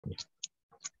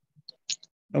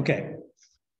Okay.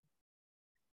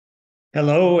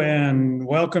 Hello and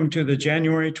welcome to the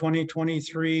January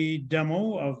 2023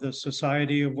 demo of the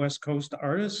Society of West Coast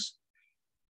Artists.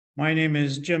 My name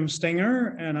is Jim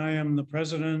Stinger and I am the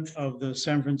president of the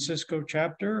San Francisco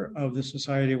chapter of the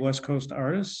Society of West Coast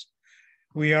Artists.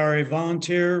 We are a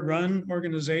volunteer-run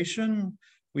organization.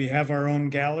 We have our own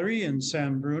gallery in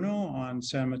San Bruno on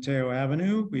San Mateo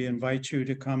Avenue. We invite you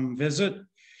to come visit,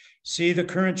 see the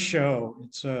current show.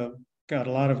 It's got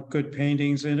a lot of good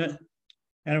paintings in it.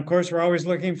 And of course, we're always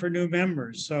looking for new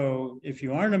members. So if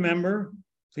you aren't a member,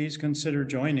 please consider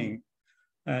joining.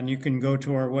 And you can go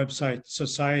to our website,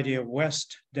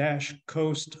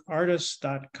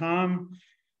 societyofwest-coastartists.com,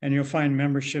 and you'll find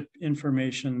membership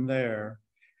information there.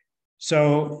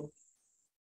 So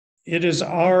it is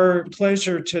our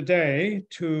pleasure today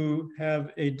to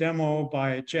have a demo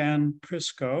by Jan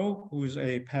Prisco, who's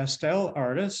a pastel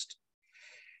artist.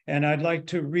 And I'd like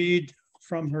to read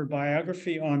from her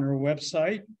biography on her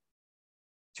website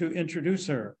to introduce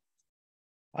her.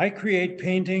 I create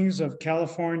paintings of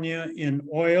California in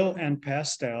oil and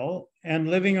pastel, and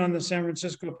living on the San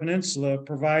Francisco Peninsula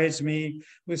provides me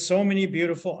with so many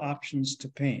beautiful options to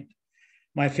paint.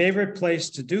 My favorite place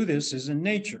to do this is in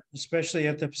nature, especially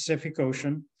at the Pacific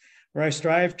Ocean, where I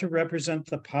strive to represent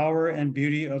the power and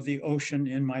beauty of the ocean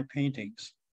in my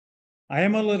paintings. I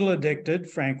am a little addicted,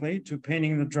 frankly, to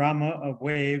painting the drama of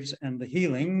waves and the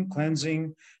healing,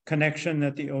 cleansing connection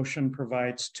that the ocean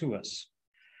provides to us.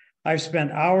 I've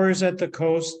spent hours at the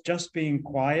coast just being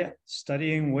quiet,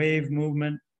 studying wave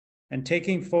movement, and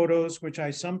taking photos, which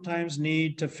I sometimes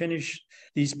need to finish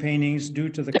these paintings due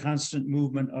to the constant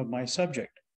movement of my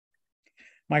subject.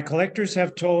 My collectors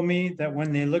have told me that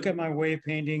when they look at my wave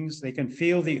paintings, they can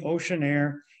feel the ocean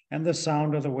air and the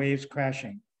sound of the waves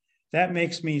crashing. That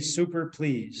makes me super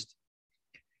pleased.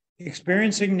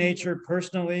 Experiencing nature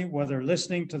personally, whether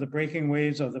listening to the breaking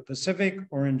waves of the Pacific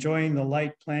or enjoying the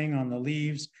light playing on the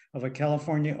leaves of a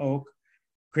California oak,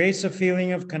 creates a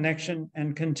feeling of connection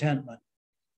and contentment.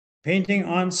 Painting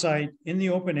on site in the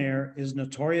open air is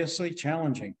notoriously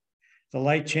challenging. The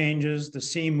light changes, the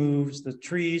sea moves, the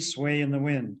trees sway in the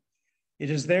wind. It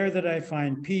is there that I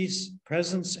find peace,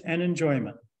 presence, and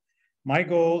enjoyment. My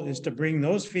goal is to bring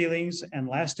those feelings and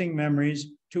lasting memories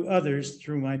to others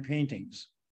through my paintings.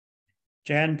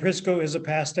 Jan Prisco is a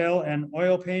pastel and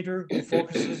oil painter who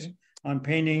focuses on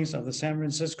paintings of the San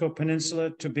Francisco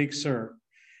Peninsula to Big Sur.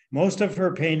 Most of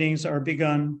her paintings are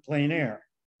begun plein air.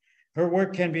 Her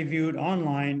work can be viewed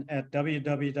online at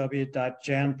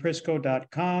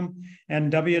www.janprisco.com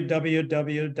and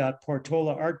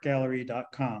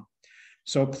www.portolaartgallery.com.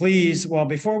 So please, well,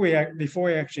 before we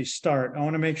actually start, I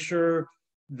want to make sure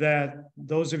that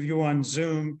those of you on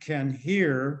Zoom can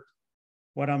hear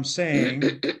what I'm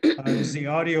saying. Is the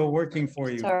audio working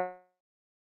for you? Sorry.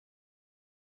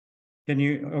 Can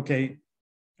you, okay,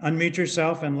 unmute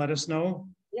yourself and let us know?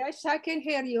 Yes, I can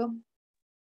hear you.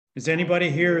 Does anybody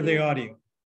hear the audio?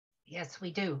 Yes, we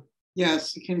do.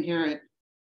 Yes, you can hear it.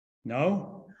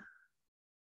 No?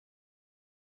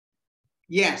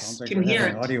 Yes, Sounds like can we're hear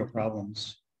having it. audio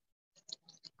problems.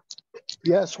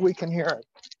 Yes, we can hear it.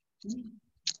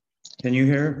 Can you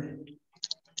hear?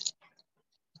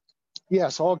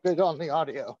 Yes, all good on the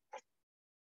audio.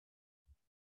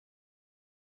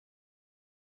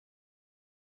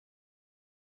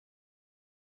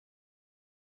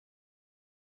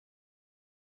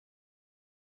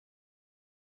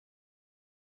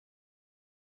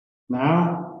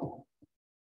 Now?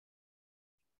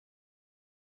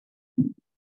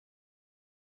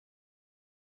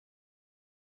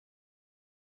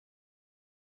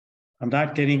 I'm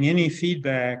not getting any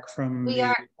feedback from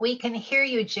We can hear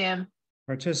you, Jim.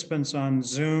 participants on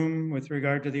Zoom with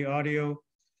regard to the audio.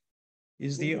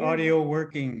 Is the audio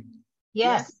working?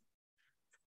 Yes.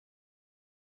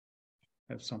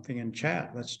 Have something in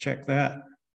chat. Let's check that.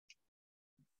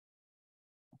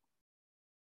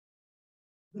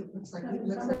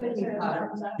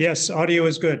 Yes, audio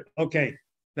is good. Okay,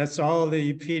 that's all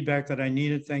the feedback that I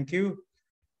needed. Thank you.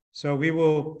 So we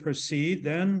will proceed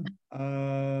then.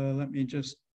 Let me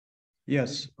just,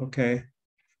 yes, okay.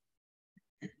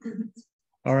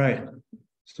 All right.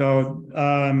 So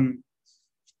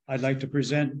I'd like to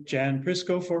present Jan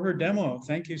Prisco for her demo.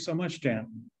 Thank you so much, Jan.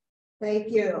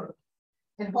 Thank you.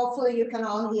 And hopefully you can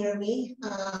all hear me.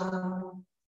 I'm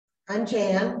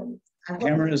Jan.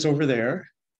 Camera is over there.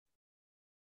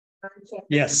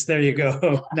 Yes, there you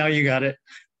go. Now you got it.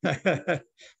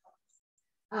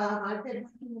 I've been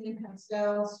working in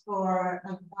pastels for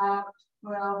about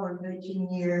 12 or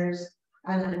 13 years,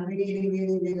 and I really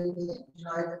enjoy it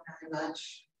very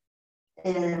much.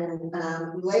 And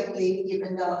lately,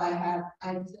 even though I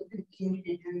still continue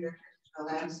to do your traditional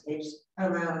landscapes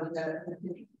around the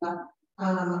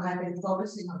I've been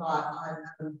focusing a lot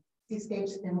on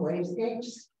seascapes and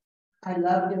wavescapes. I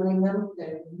love doing them.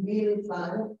 They're really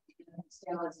fun.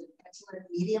 Pastel is an excellent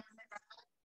medium.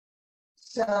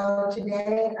 So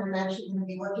today I'm actually going to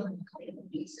be working on a couple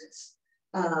of pieces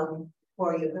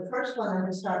for you. The first one I'm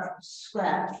going to start from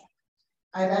scratch.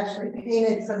 I've actually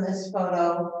painted from this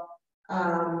photo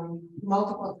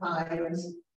multiple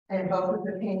times, and both of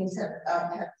the paintings have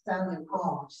found in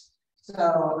homes.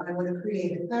 So I'm going to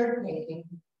create a third painting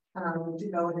to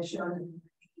go and show them.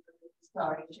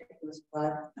 Sorry, shameless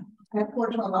plug. At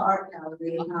Portola Art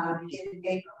Gallery in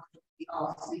April,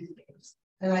 all seascapes.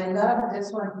 And I love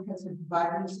this one because of the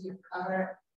vibrancy of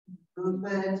color,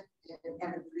 movement,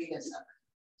 and the freeness of it.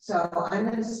 So I'm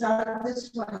going to start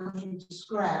this one from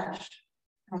scratch.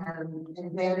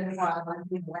 And then while I'm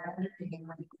doing wet painting,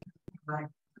 I'm going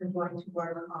to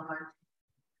work on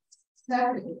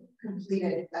second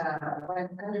completed wet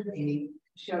painting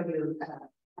to show you how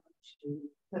to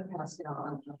put pastel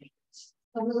on pages.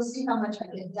 So we'll see how much I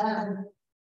get done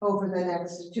over the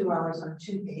next 2 hours on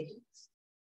 2 pages.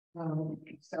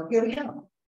 So here we go.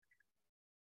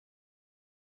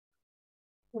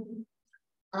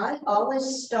 I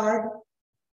always start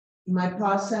my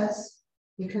process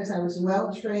because I was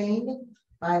well trained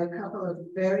by a couple of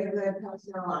very good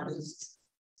pastel artists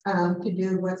to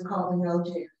do what's called a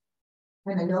no-tan.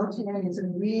 And a no-tan is a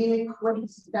really quick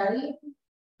study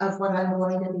of what I'm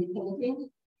going to be painting.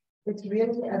 It's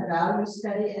really a value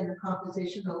study and a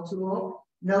compositional tool.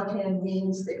 No-tan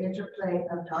means the interplay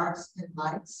of darks and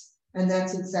lights, and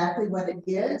that's exactly what it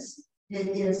is. It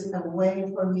is a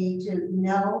way for me to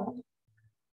know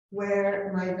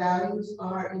where my values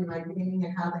are in my painting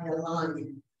and how they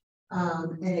align.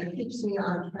 And it keeps me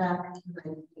on track.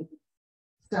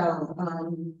 So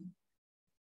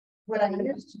what I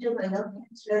used to do, I know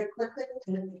it's very quickly.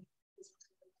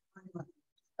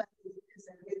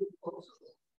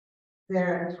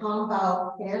 They're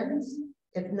Tombow pens.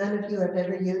 If none of you have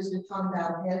ever used a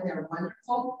Tombow pen, they're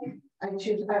wonderful.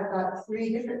 I've got 3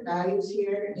 different values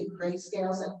here in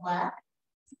grayscales and black,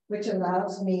 which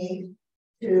allows me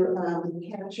to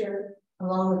capture,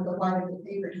 along with the white of the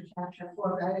paper, to capture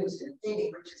 4 values in a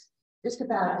painting, which is just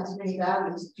about as many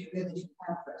values as you really should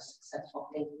have for a successful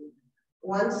painting.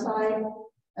 One side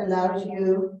allows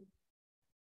you,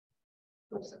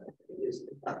 one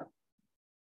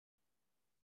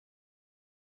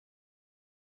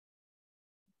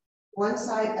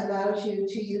side allows you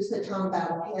to use the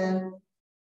Tombow pen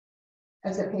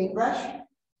as a paintbrush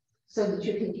so that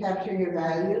you can capture your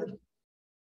value.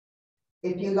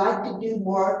 If you like to do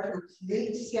more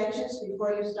complete sketches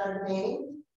before you start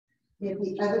painting, if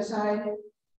the other side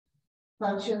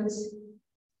functions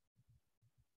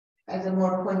as a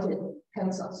more pointed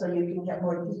pencil, so you can get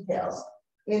more details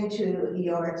into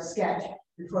your sketch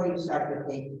before you start your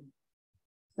painting.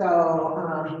 So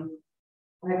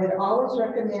I would always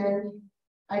recommend,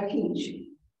 I teach,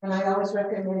 and I always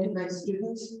recommend to my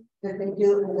students that they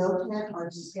do a no-tan or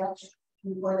a sketch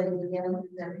before they begin with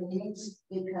their paintings,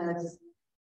 because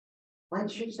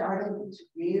once you're started, it's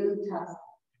really tough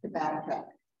to backtrack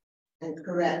and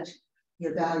correct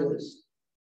your values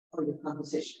or your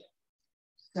composition.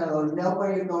 So know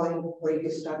where you're going before you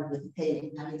get started with the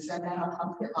painting. Having said that, I'll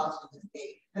come get lost with the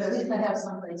painting, but at least I have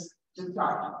some place to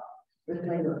start with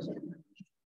my no-tan.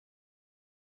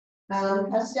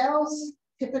 Pastels,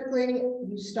 typically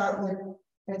you start with,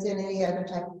 as in any other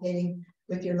type of painting,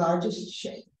 with your largest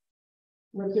shade.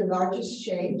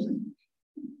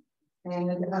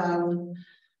 And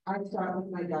I start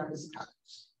with my darkest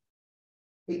colors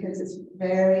because it's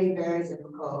very, very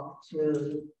difficult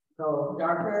to go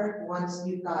darker once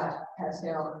you've got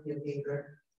pastel on your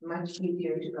paper. Much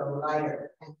easier to go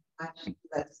lighter and much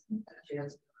less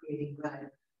chance of creating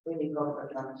red when you go from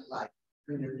dark to light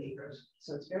on your papers.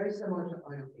 So it's very similar to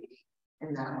oil painting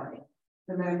in that way.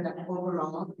 The matter that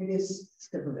overall it is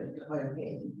similar to oil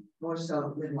painting, more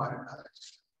so than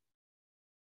watercolors.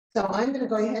 So I'm going to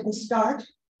go ahead and start.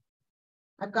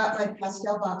 I've got my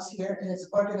pastel box here and it's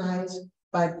organized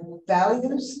by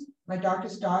values, my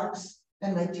darkest darks,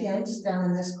 and my tints down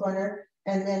in this corner,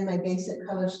 and then my basic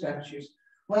color structures.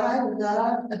 What I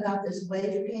love about this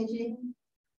wave painting,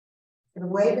 the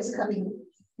wave is coming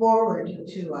forward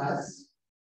to us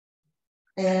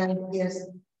and is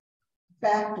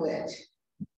backlit.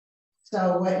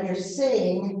 So what you're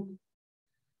seeing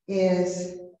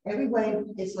is every wave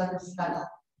is like a funnel.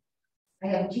 I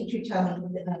had a teacher tell me,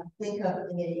 think of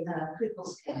a Prisco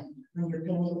scan when you're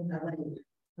painting, when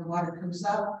the water comes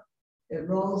up, it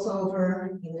rolls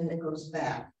over, and then it goes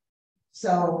back.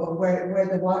 So where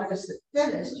the water is the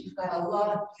thinnest, you've got a lot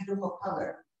of beautiful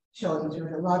color showing through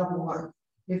it, a lot of warmth.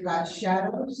 You've got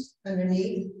shadows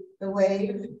underneath the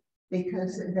wave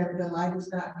because the light is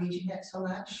not reaching it so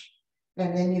much.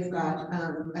 And then you've got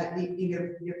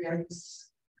your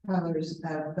various colors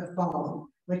of the foam,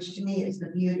 which to me is the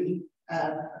beauty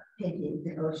of painting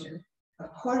the ocean.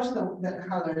 Of course, the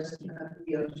colors of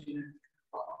the ocean,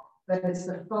 but it's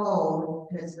the foam,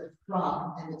 and it's the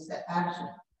froth, and it's the action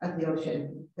of the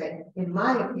ocean that, in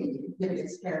my opinion, gives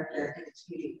its character and its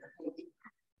beauty for painting.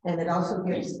 And it also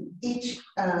gives each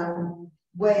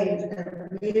wave a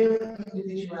real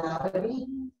individuality,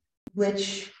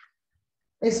 which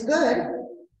is good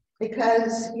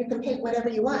because you can paint whatever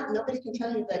you want. Nobody can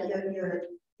tell you that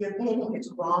your painting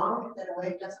is wrong, that a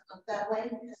wave doesn't look that way,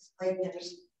 because the wave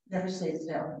never stays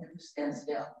still, never stands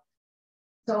still.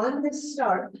 So I'm going to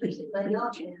start using my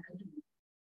notebook,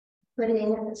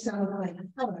 putting some of my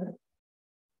color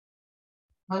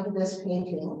onto this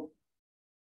painting.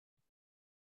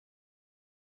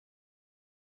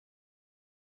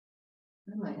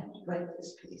 I might have to write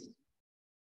this piece.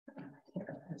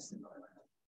 Here, that's the color.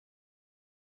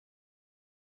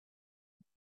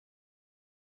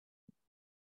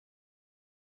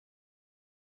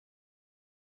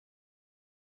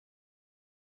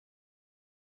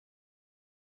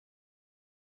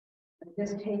 I'm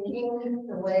just taking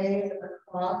the wave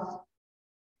across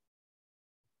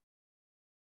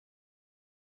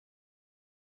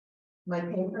my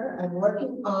paper. I'm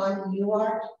working on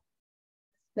UART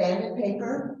sanded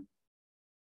paper.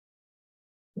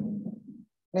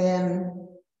 And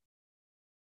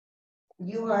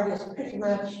UART is pretty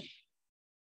much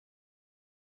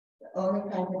the only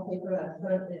kind of paper I'm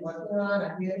currently working on.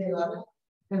 I really love it.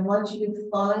 And once you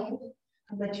find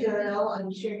a material,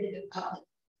 I'm sure you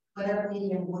whatever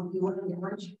medium would be working,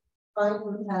 once you find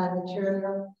a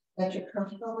material that you're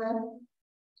comfortable with,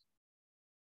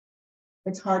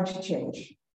 it's hard to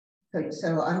change.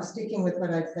 So I'm sticking with what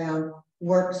I found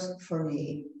works for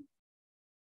me.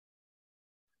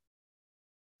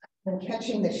 I'm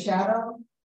catching the shadow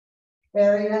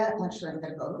area. Actually, I'm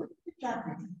going to go with the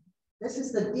darker. This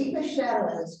is the deepest shadow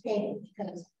in this painting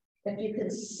because if you can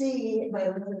see my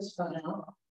reference photo,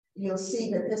 you'll see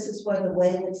that this is where the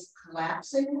wave is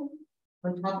collapsing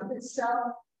on top of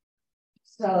itself.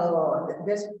 So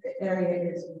this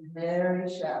area is very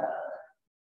shallow.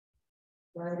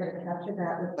 So I'm going to capture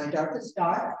that with my darkest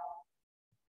dark.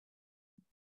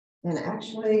 And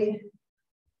actually,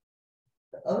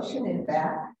 the ocean in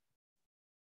back.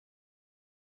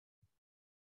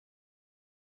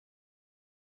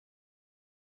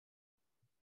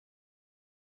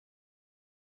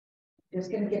 Just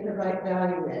going to get the right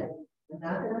value in. I'm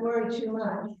not going to worry too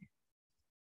much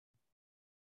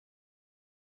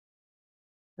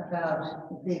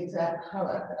about the exact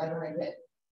color, but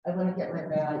I want to get my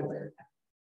value in.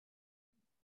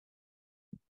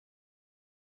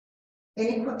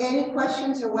 Any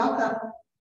questions are welcome.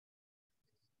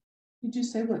 Did you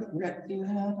say what grit you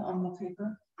had on the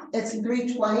paper? It's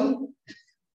 320,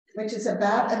 which is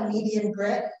about a medium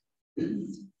grit.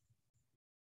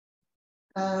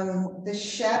 The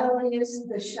shadowiness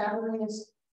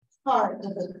part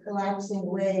of the collapsing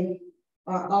wave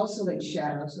are also in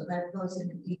shadow, so that goes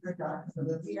in a deeper dark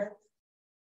blue here.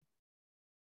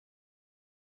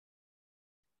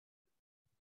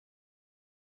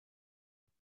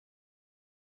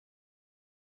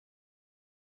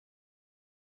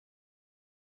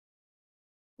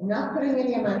 I'm not putting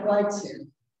any of my whites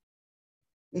in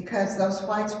because those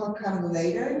whites will come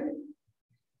later.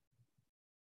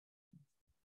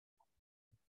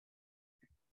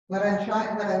 What I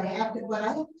have to do,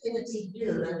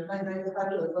 I'm trying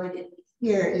to avoid it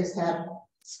here, is have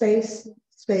space,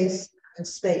 space, and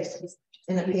space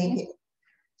in a painting.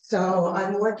 So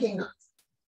I'm working on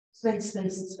space,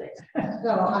 space, and space. So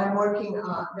I'm working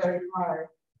on very hard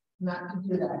not to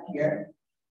do that here.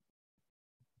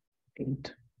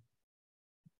 Paint.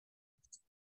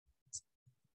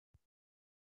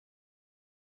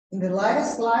 The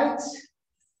lightest lights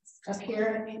up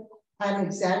here, I'm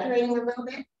exaggerating a little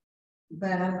bit,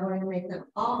 but I'm going to make them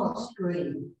almost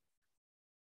green.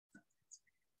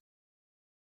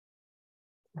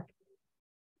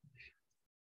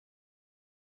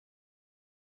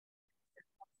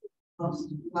 Most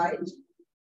light.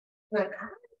 And I kind of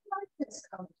like this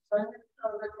color, so I'm going to go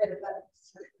a little bit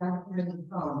about the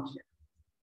phone.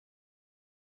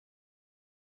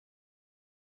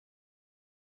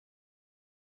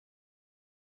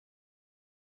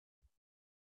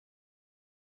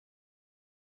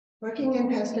 Working in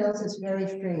pastels is very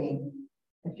freeing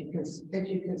As you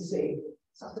can see,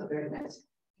 it's also very nice.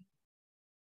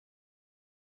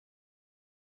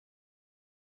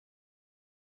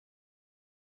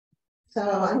 So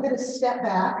I'm going to step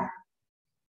back,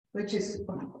 which is,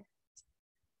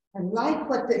 I like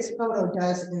what this photo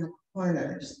does in the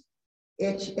corners.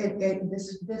 This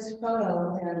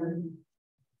photo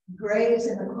grays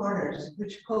in the corners,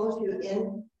 which pulls you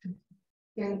into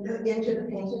the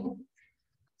painting.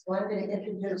 So I'm going to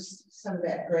introduce some of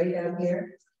that gray down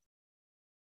here.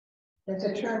 There's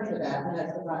a term for that, but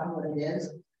I've forgotten what it is.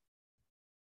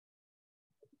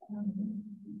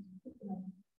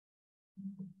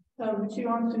 So she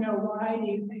wants to know, why do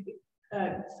you think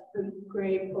the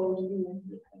gray pulls you into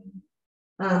the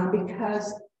painting?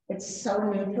 Because it's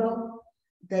so neutral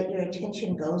that your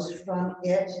attention goes from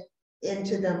it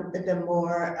into the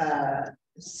more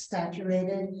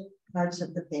saturated parts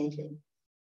of the painting.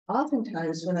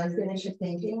 Oftentimes, when I finish a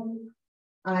painting,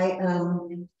 I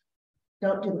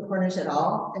don't do the corners at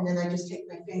all, and then I just take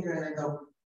my finger and I go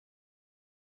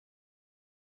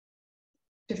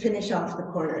to finish off the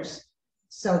corners,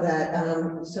 so that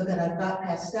I've got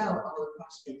pastel all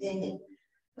across the painting.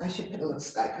 I should put a little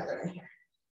sky color in here.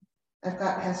 I've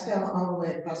got pastel all the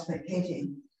way across my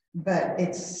painting, but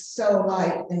it's so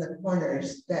light in the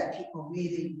corners that people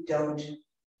really don't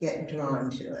get drawn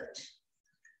to it.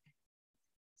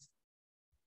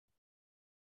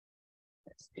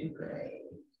 Let's do gray.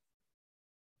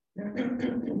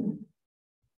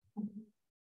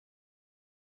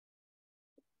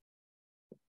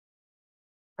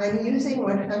 I'm using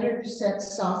 100%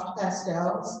 soft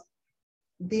pastels.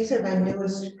 These are my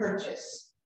newest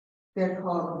purchase. They're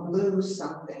called Blue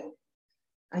something.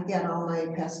 I get all my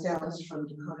pastels from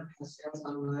Dakota Pastels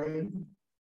online,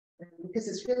 because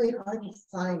it's really hard to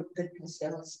find good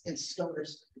pastels in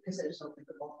stores because they're so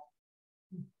pickable.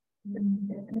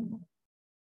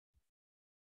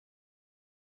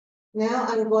 Now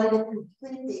I'm going to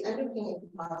complete the underpainting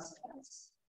process.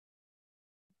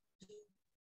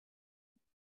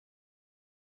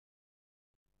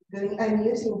 I'm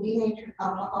using denatured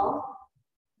alcohol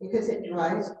because it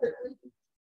dries quickly.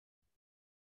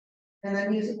 And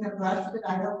I'm using a brush that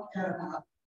I don't care about.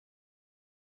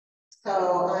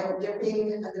 So I'm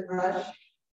dipping the brush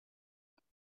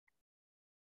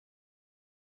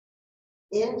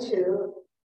into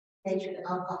denatured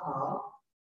alcohol.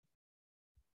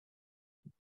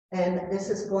 And this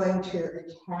is going to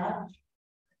attach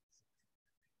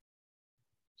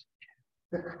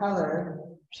the color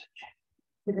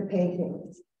to the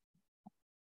painting.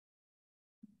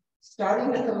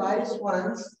 Starting with the lightest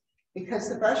ones, because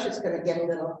the brush is going to get a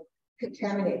little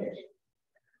contaminated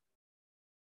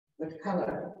with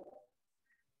color.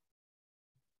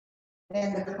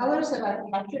 And the colors that I've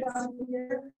captured on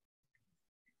here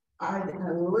are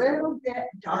a little bit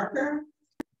darker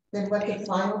than what the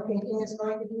final painting is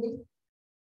going to be.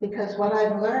 Because what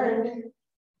I've learned,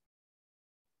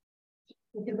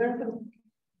 you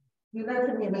learn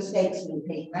from your mistakes when you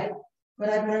paint, right? What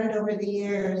I've learned over the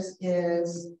years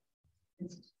is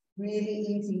it's really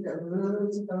easy to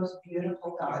lose those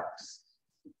beautiful darks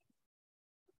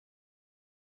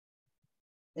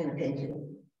in a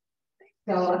painting.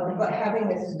 So, but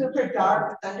having a super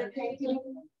dark underpainting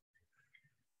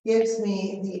gives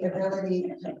me the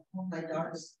ability to hold my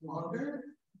darks longer.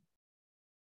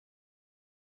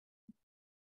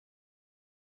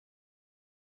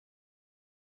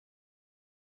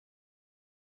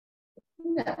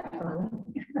 That's fun.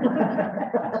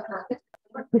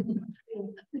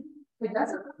 It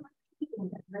doesn't look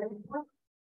like very well,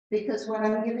 because what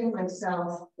I'm giving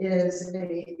myself is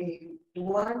a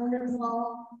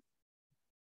wonderful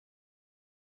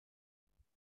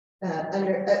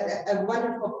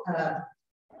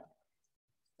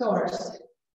source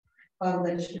on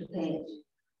which to paint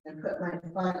and put my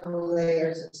final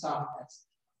layers of soft pastel.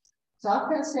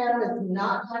 Soft pastel is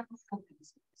not like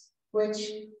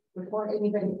which, before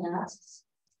anybody asks,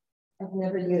 I've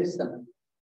never used them.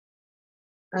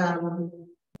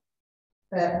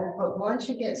 But once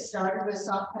you get started with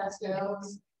soft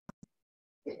pastels,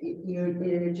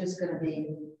 you're just going to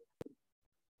be,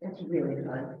 it's really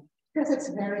fun because it's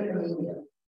very immediate.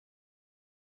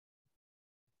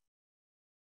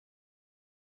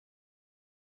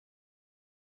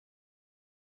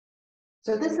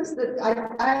 So this is the,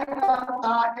 I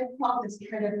call this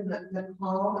kind of the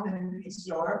calm and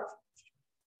historic,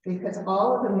 because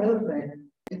all of the movement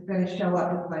is going to show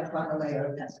up with my final layer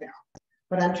of pastel.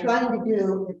 What I'm trying to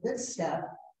do in this step,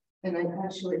 and I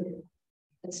actually,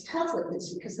 it's tough with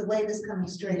this because the wave is coming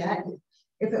straight at you.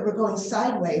 If it were going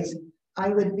sideways, I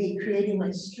would be creating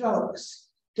my strokes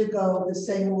to go the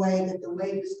same way that the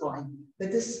wave is going.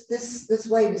 But this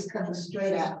wave is coming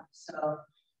straight out, so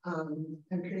I'm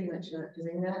pretty much not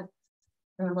doing that.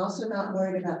 And I'm also not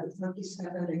worried about the funky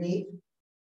stuff underneath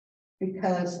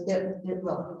because it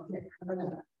will get covered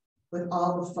up with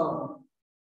all the foam.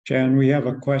 Jan, we have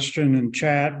a question in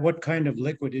chat. What kind of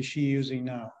liquid is she using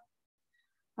now?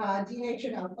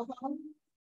 Denatured alcohol,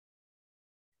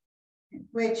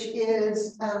 which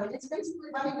is, it's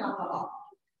basically running alcohol.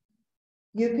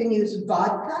 You can use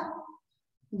vodka,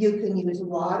 you can use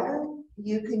water,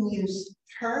 you can use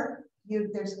turp,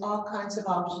 there's all kinds of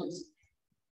options.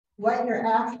 What you're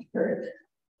after,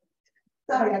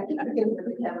 sorry, I keep forgetting what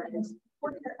the camera is.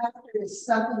 What you're after is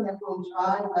something that will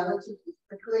dry relatively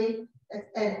quickly,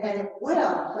 and it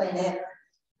will plein air,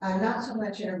 not so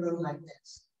much in a room like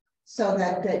this. So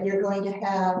that you're going to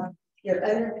have your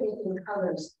underpainting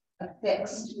colors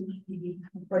affixed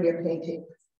for your painting.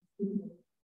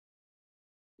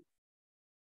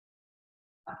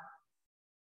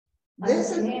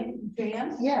 This is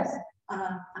Jan? yes,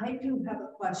 I do have a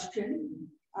question.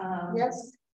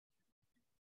 yes.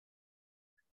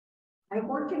 I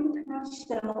work in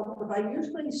pastel, but I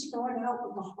usually start out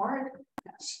with a hard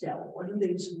pastel, one of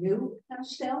these new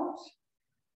pastels,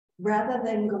 rather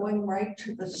than going right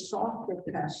to the softer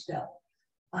pastel.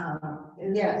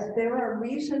 Yes. Is there a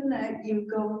reason that you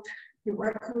go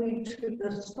directly to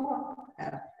the soft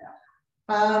pastel?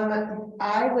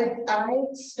 I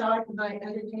start my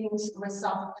underpaintings with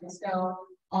soft pastel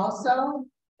also,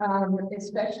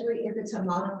 especially if it's a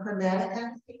monochromatic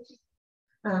underpainting,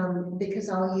 because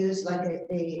I'll use like a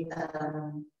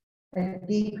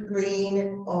deep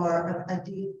green or a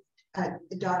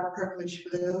dark purplish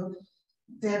blue.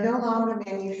 They're no longer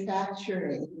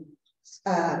manufacturing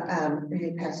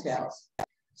new pastels.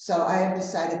 So I have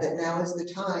decided that now is the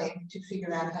time to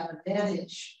figure out how to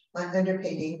manage my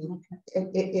underpainting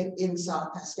in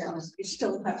soft pastels. You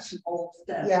still have some old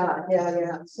stuff. Yeah.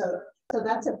 So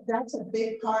that's a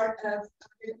big part of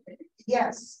it.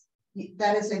 Yes,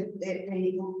 that is a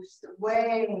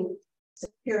way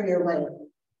superior way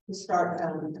to start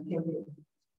painting,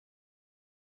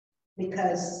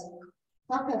 because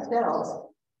soft pastels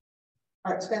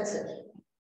are expensive.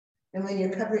 And when you're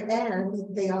covering,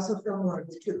 and they also fill more of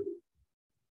the tube.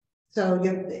 So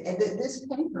this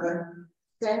paper,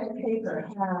 standard paper,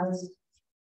 has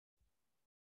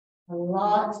a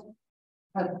lot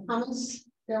of pumice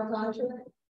built onto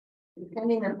it,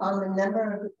 depending upon the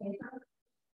number of the paper.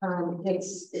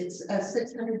 It's a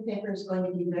 600 paper is going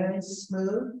to be very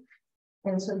smooth.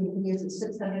 And so you can use a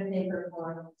 600 paper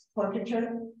for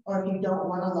portraiture, or if you don't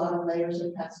want a lot of layers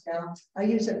of pastel, I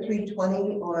use a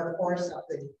 320 or a 4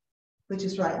 something, which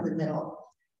is right in the middle.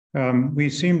 We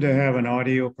seem to have an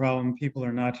audio problem. People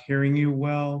are not hearing you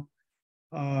well.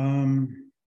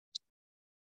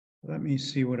 Let me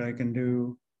see what I can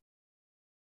do.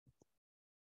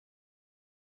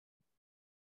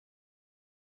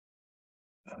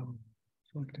 Oh,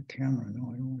 select the camera.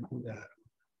 No, I don't want to do that.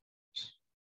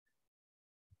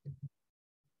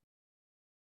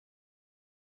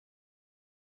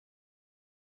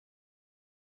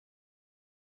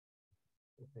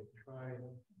 Okay, try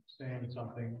saying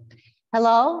something.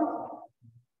 Hello?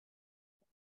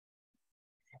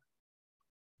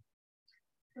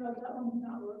 No, that one's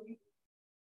not working.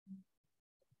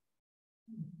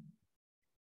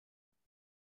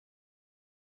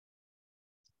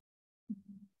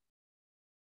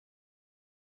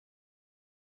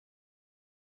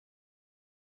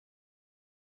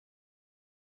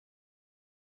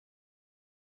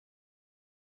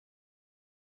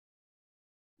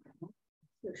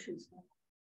 So she's not.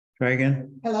 Try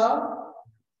again. Hello?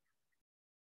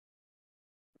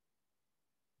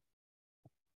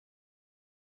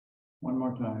 One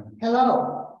more time.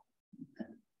 Hello?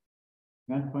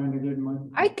 Can't find a good mic.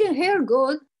 I can hear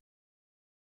good.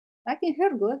 I can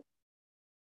hear good.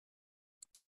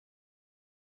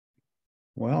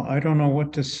 Well, I don't know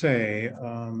what to say.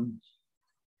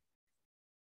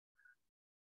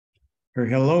 Her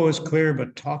hello is clear,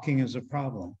 but talking is a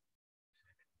problem.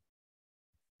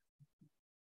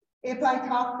 If I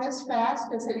talk this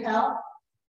fast, does it help?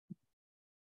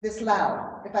 This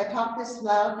loud. If I talk this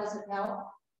loud, does it help?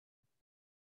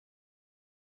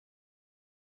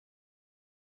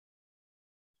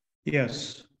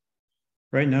 Yes,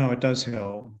 right now it does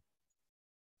help.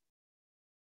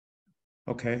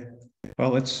 Okay, well,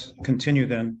 let's continue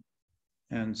then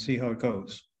and see how it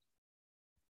goes.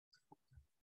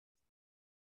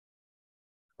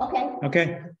 Okay.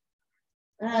 Okay.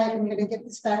 All right, I'm gonna get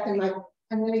this back in my,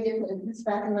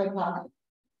 pocket.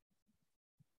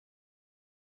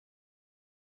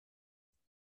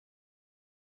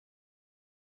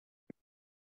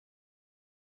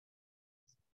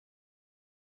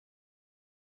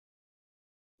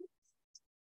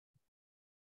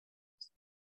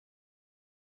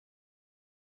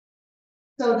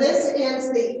 So this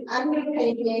is the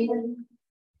underpainting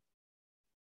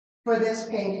for this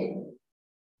painting.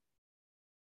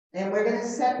 And we're gonna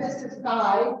set this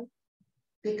aside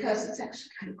because it's actually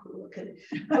kind of cool looking.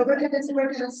 But we're gonna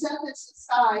set this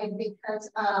aside because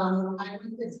I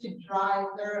want this to dry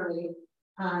thoroughly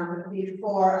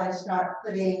before I start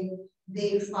putting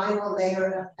the final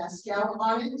layer of pastel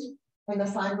on it and the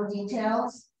final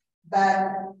details.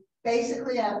 But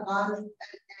basically I've gone, and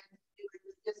we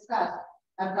discussed,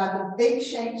 I've got the big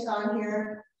shapes on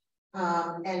here,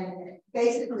 and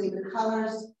basically the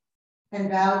colors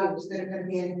and values that are going to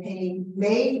be in the painting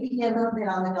may be a little bit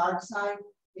on the dark side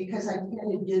because I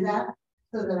tend to do that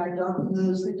so that I don't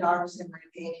lose the darks in my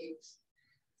paintings.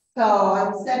 So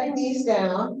I'm setting these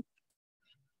down.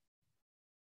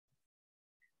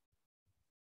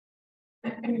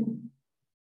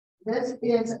 This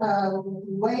is a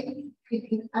wave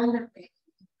painting underpainting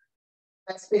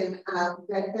that's been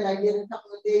that I did a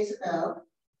couple of days ago.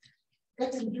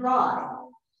 It's dry,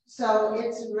 so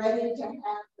it's ready to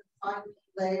have the final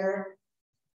layer.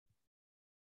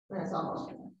 That's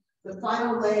almost dry. The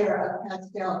final layer of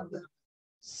pastel.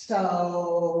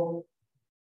 So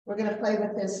we're going to play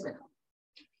with this now.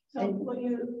 So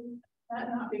will that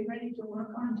not be ready to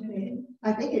work on today?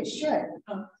 I think it should.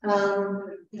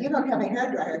 You don't have a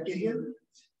hairdryer, do you?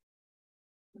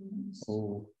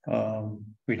 Oh,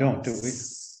 we don't, do we?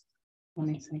 This,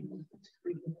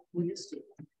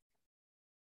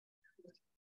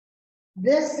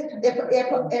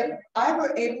 if I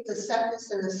were able to set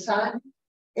this in the sun,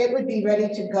 it would be ready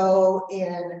to go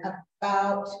in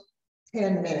about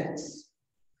 10 minutes.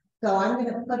 So I'm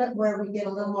going to put it where we get a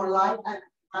little more light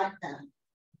like that.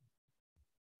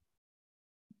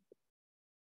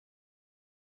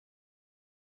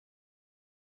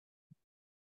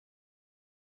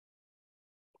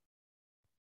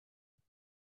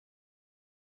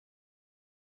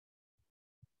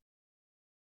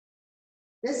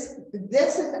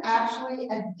 This is actually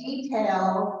a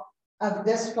detail of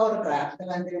this photograph that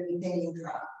I'm going to be painting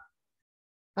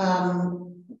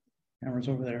from. Camera's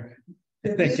over there.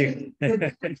 Thank you.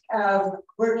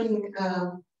 Working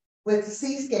with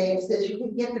Seascapes, that you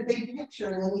can get the big picture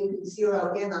and then you can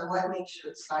zero in on what makes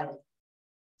you exciting.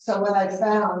 So what I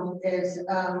found is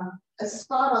a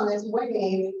spot on this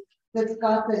wave that's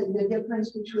got the difference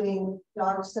between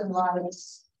darks and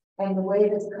lights and the way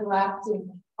it's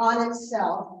collapsing on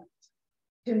itself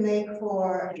to make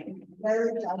for a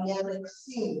very dynamic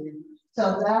scene.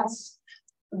 So that's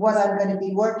what I'm going to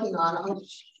be working on. I'll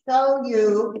show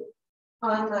you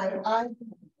on my iPad.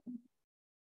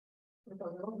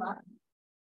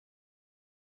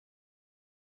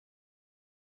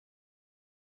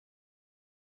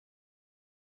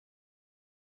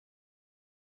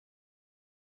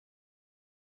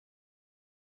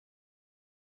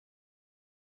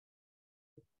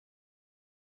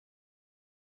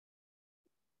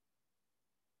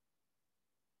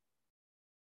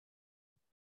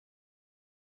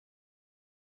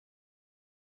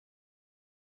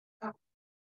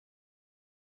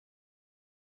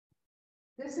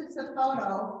 This is the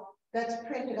photo that's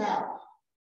printed out.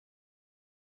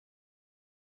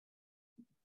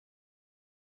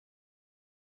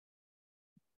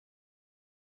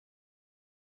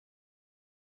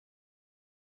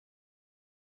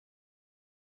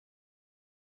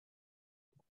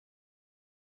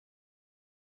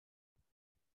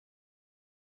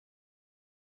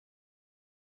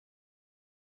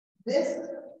 This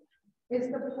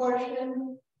is the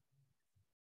portion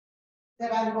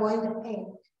that I'm going to paint.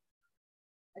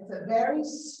 It's a very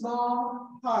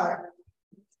small part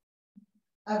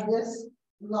of this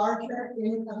larger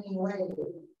incoming wave.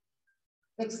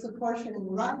 It's the portion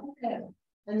right there.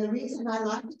 And the reason I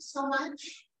like it so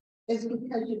much is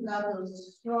because you've got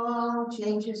those strong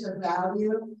changes of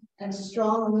value and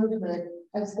strong movement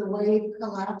as the wave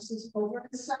collapses over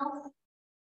itself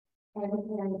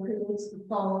and creates the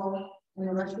foam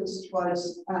and rushes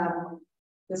towards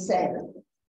the sand.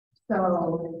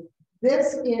 So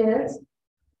this is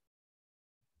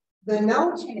the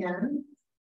no-tan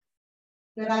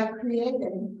that I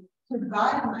created to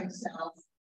guide myself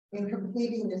in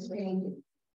completing this painting.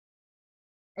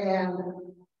 And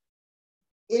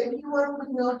if you work with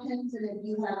no-tans and if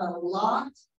you have a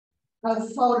lot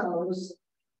of photos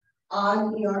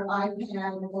on your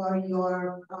iPad or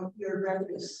your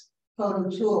reference photo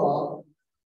tool,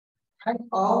 I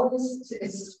always,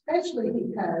 especially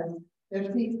because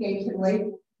there's Seascapes and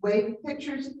wave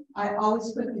pictures, I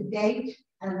always put the date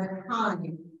and the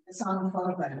time that's on the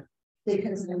photograph.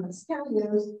 Because I must tell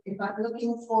you, if I'm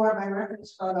looking for my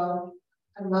reference photo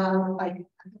among like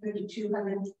 100 to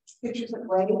 200 pictures of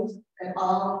waves that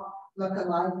all look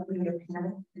alike when you're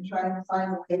pen and try to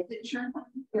find a picture,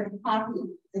 you're happy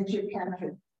that you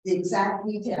captured the exact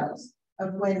details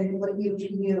of what you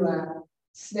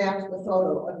snapped the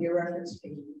photo of your reference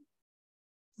page.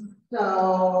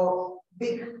 So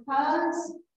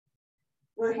because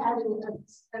we're having a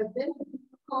bit of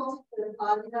difficulty with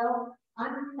audio,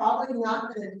 I'm probably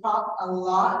not going to talk a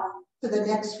lot for the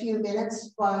next few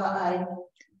minutes while I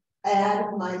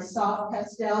add my soft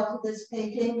pastel to this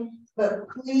painting, but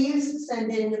please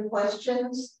send in your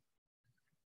questions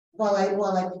while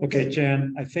I Okay,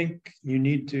 Jan, I think you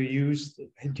need to use,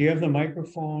 do you have the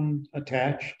microphone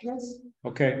attached? Yes.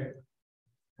 Okay.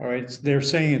 All right, they're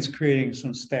saying it's creating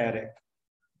some static.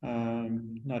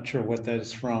 Not sure what that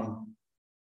is from,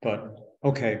 but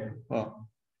okay, well.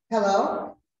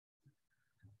 Hello?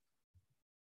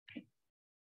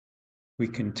 We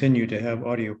continue to have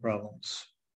audio problems.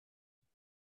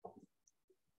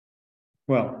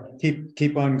 Well,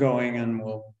 keep on going and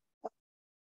we'll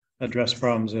address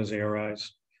problems as they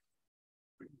arise.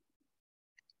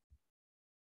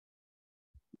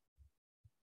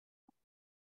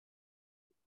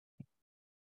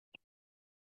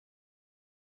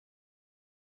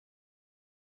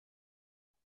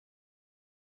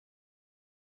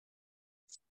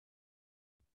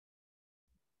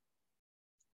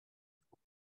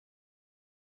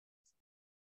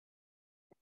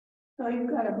 So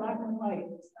you've got a black and white,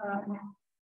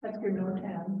 that's your note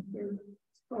ten, your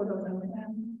photo note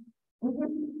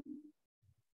 10.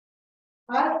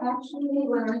 I actually,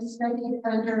 when I studied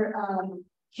under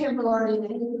Kim Lordy,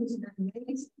 who's an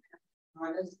amazing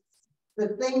artist, the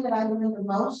thing that I learned the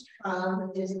most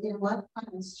from is in one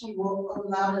class she will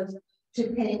allow us to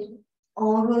paint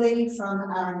only from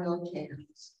our note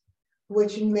cans,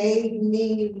 which made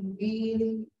me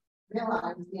really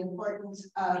realize the importance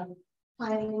of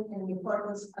planning and the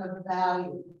importance of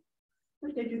value.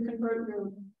 But did you convert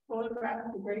your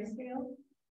photograph to grayscale?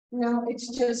 No,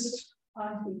 it's just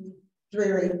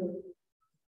dreary.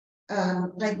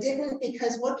 I didn't,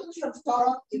 because working from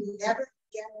far, you never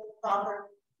get the proper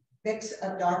mix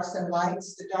of darks and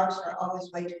lights. The darks are always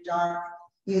way too dark.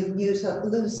 You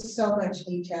lose so much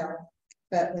detail.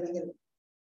 But when you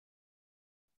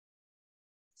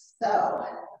so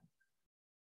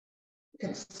you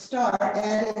can start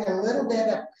adding a little bit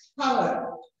of color.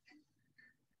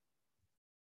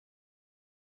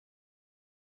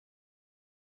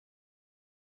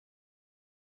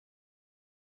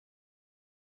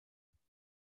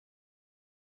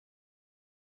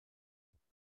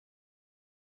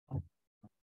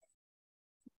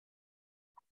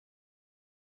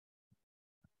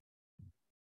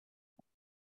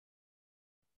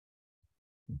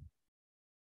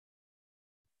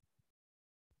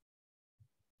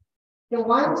 The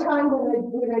one time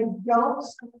when I don't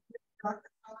dark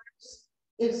colors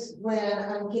is when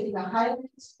I'm getting the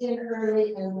highlights in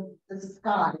early in the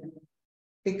sky,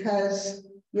 because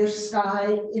your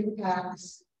sky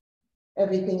impacts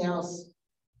everything else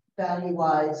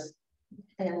value-wise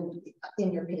and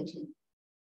in your painting.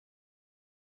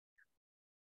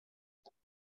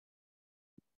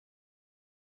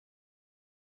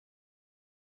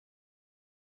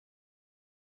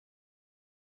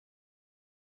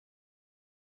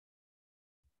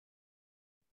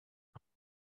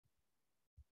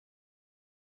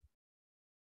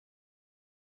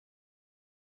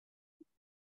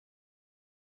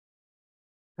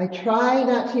 I try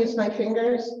not to use my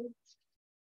fingers,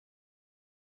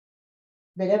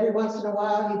 but every once in a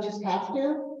while you just have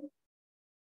to.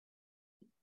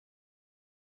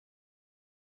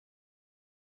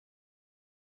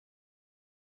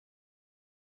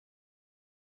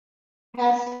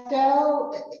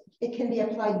 Pastel, it can be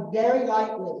applied very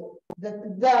lightly.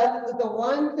 The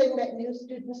one thing that new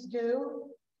students do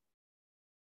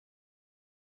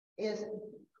is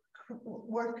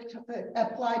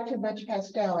apply too much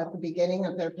pastel at the beginning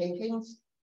of their paintings,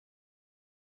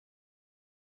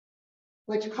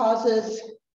 which causes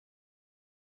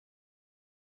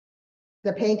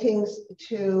the paintings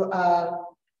to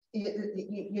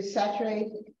you saturate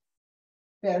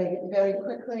very, very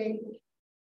quickly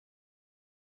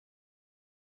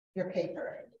your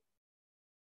paper.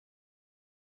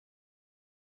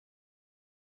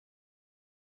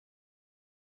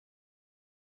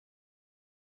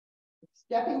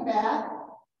 Stepping back,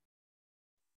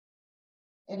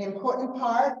 an important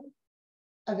part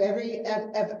of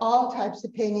all types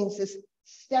of paintings is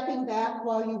stepping back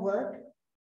while you work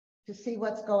to see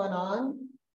what's going on.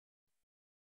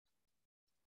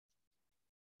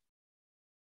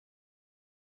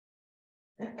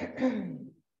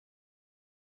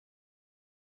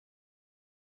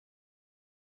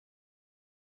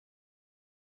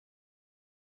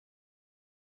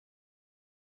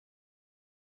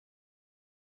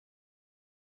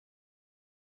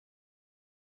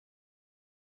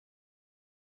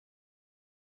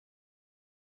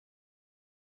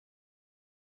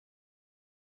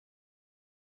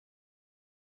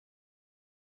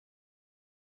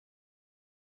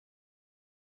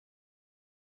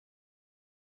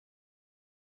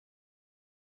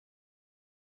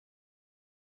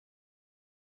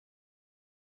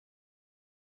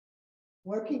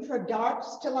 Working for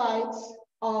darks to lights,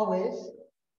 always.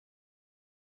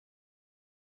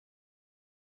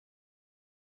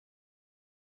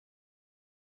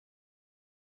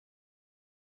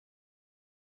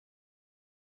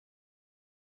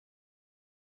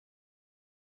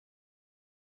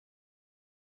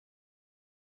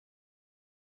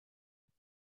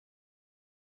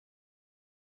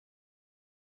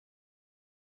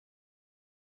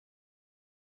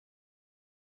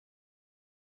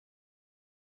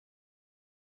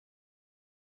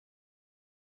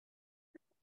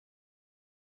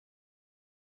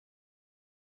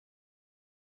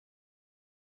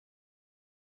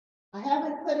 I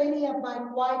haven't put any of my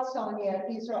whites on yet.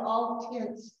 These are all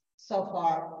tints so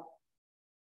far.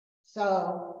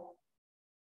 So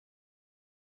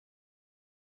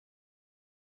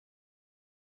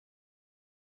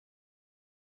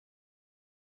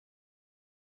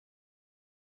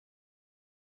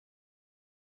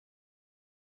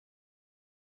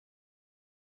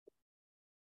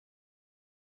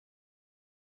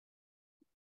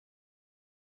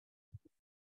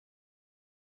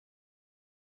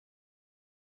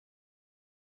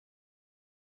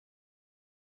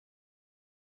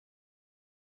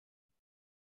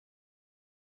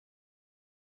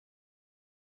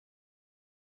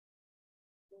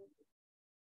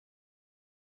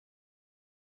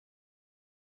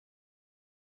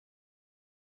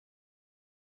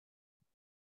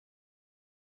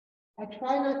I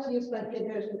try not to use my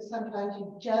fingers, but sometimes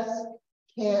you just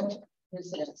can't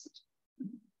resist.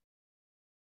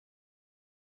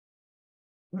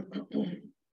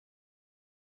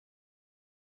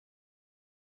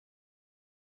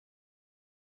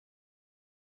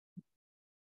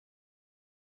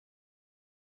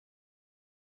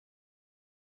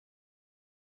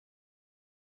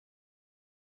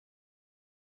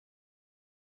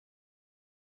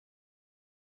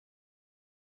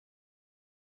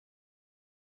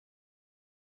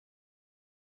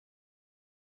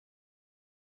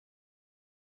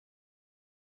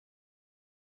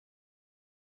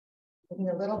 Putting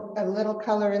a little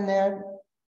color in there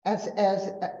as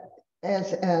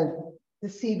the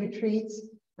sea retreats.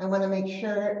 I want to make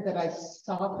sure that I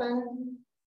soften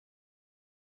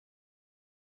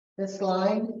this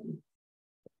line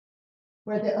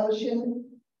where the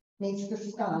ocean meets the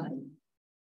sky.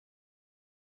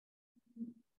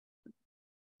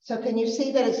 So can you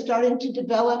see that it's starting to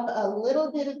develop a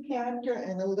little bit of character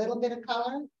and a little bit of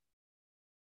color?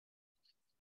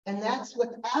 And that's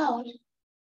without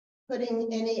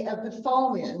putting any of the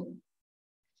foam in,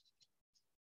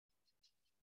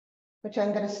 which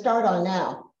I'm going to start on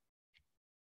now.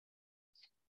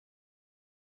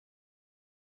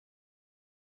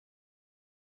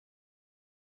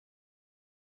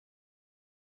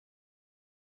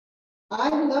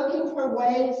 I'm looking for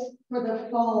ways for the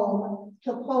foam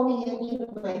to pull me into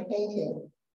my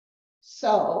painting.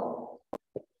 So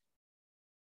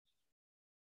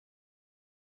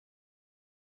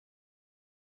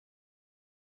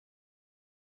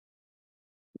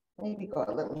maybe go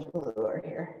a little bluer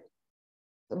here.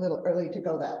 It's a little early to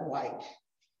go that white.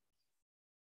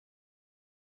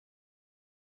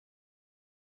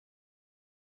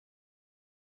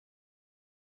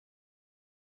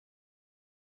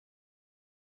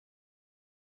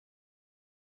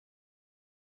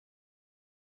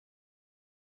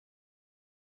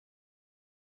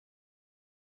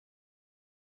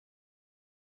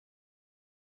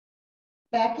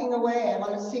 Backing away, I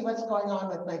want to see what's going on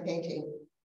with my painting.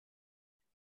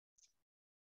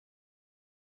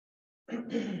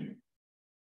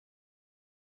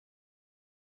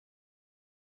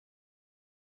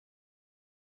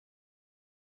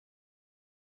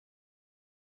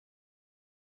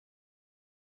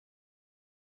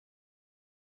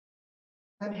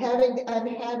 I'm having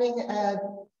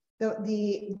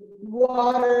the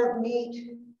water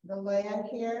meet the land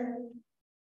here.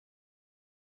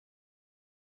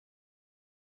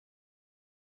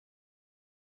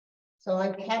 So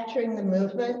I'm capturing the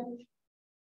movement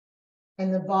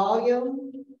and the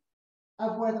volume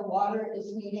of where the water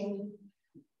is meeting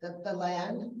the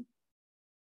land.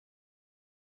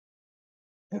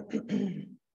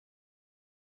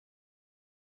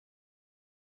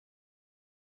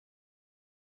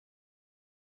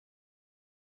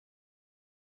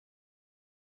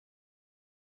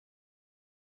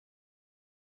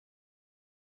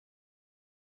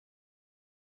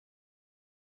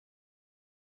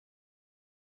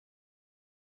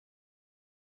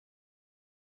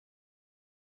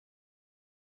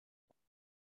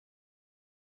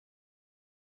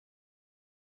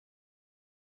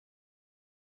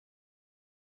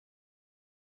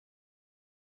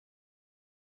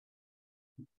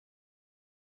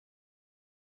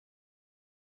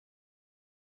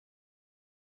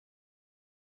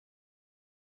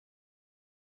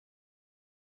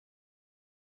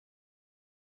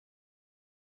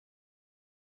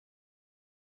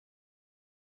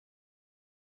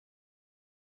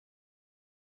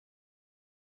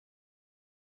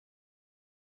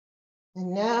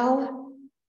 And now,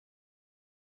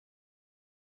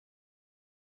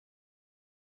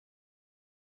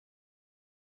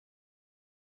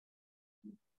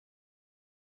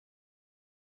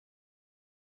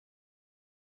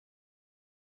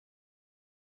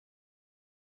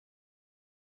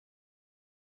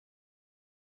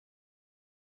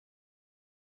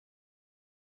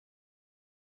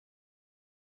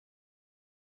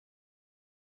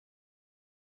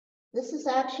 this is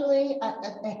actually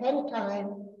ahead of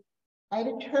time. Ahead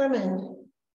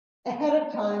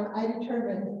of time, I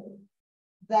determined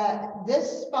that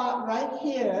this spot right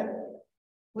here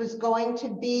was going to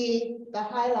be the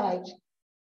highlight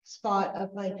spot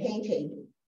of my painting,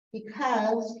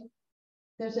 because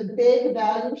there's a big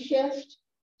value shift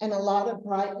and a lot of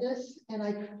brightness, and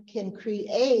I can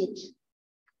create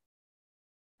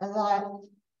a lot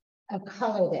of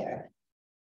color there.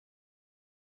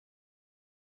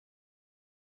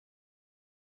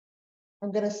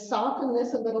 I'm going to soften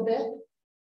this a little bit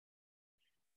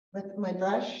with my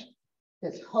brush.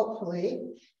 It's hopefully,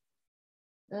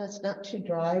 it's not too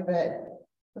dry, but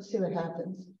let's see what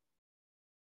happens.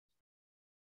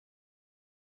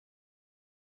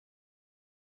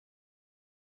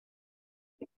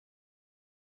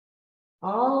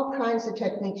 All kinds of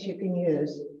techniques you can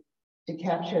use to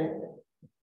capture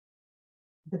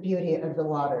the beauty of the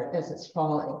water as it's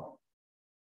falling.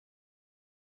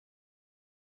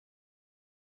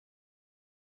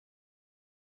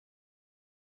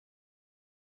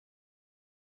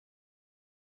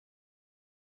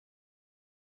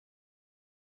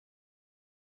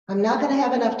 I'm not going to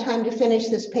have enough time to finish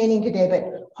this painting today,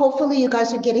 but hopefully you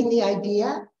guys are getting the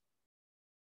idea.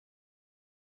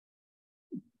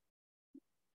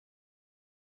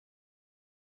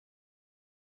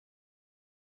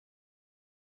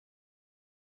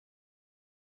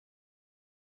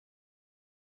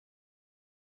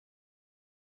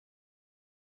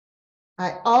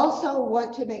 I also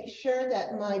want to make sure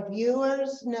that my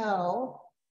viewers know,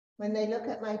 when they look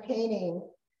at my painting,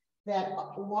 that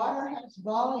water has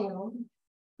volume,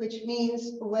 which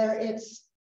means where it's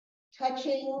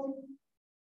touching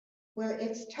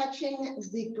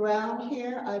the ground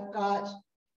here, I've got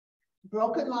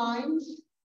broken lines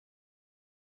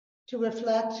to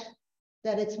reflect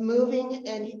that it's moving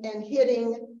and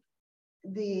hitting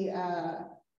the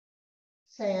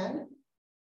sand.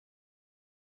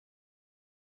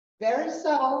 Very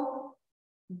subtle,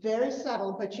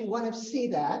 but you want to see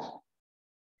that.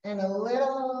 And a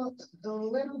little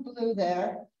blue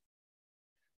there.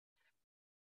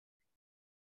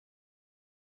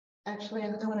 Actually, I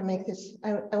want to make this,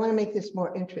 I want to make this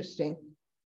more interesting.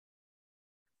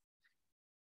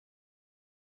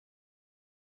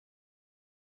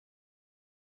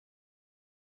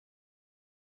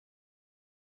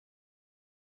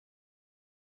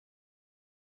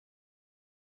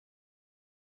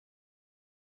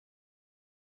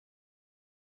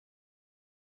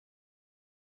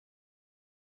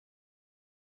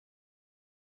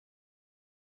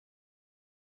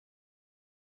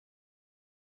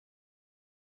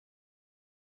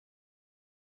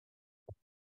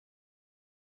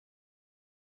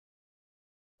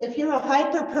 If you're a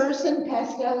hyper person,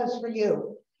 pastel is for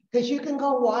you, because you can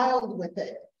go wild with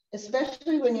it,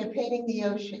 especially when you're painting the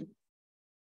ocean.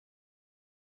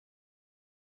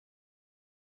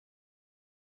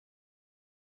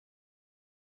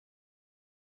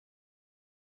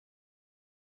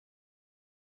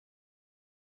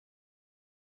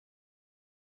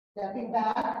 Stepping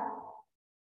back.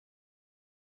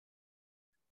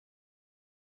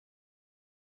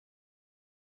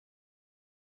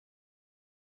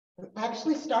 I'm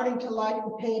actually starting to like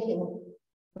the painting,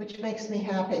 which makes me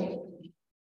happy.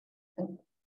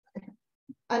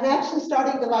 I'm actually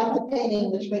starting to like the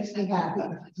painting, which makes me happy.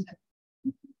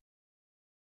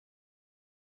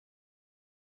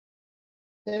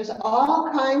 There's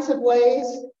all kinds of ways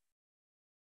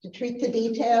to treat the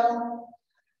detail.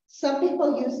 Some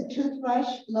people use a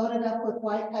toothbrush loaded up with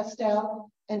white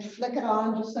pastel and flick it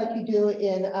on just like you do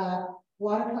in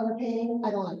watercolor painting.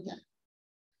 I don't like that.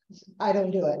 I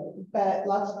don't do it, but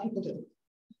lots of people do.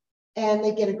 And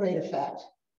they get a great effect.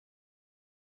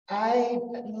 I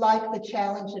like the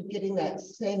challenge of getting that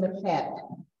same effect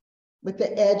with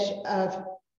the edge of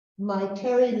my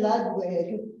Terry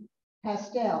Ludwig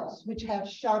pastels, which have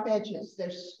sharp edges.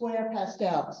 They're square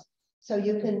pastels. So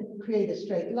you can create a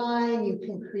straight line, you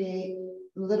can create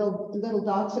little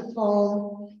dots of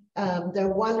foam. They're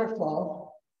wonderful.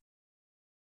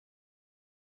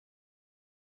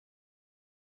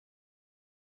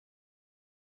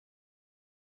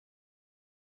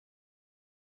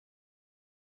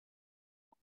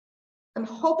 I'm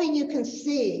hoping you can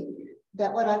see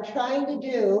that what I'm trying to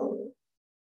do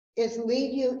is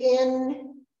lead you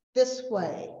in this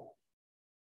way.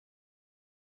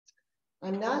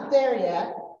 I'm not there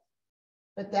yet,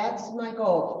 but that's my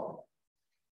goal.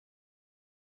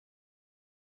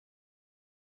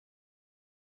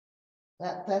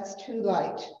 That's too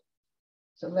light.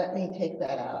 So let me take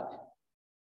that out.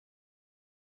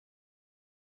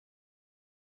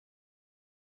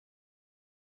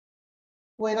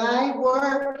 When I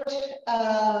worked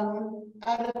out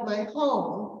of my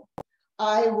home,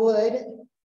 I would,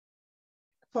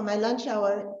 for my lunch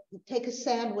hour, take a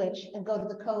sandwich and go to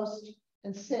the coast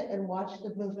and sit and watch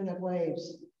the movement of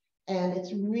waves. And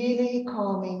it's really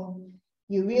calming.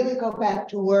 You really go back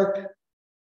to work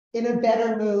in a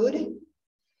better mood,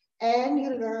 and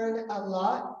you learn a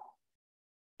lot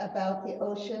about the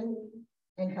ocean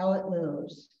and how it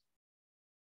moves.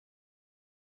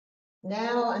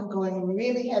 Now I'm going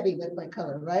really heavy with my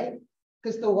color, right?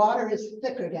 Because the water is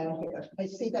thicker down here. I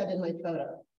see that in my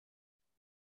photo.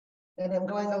 And I'm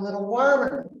going a little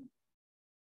warmer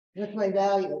with my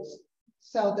values.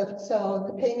 So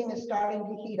the painting is starting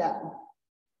to heat up.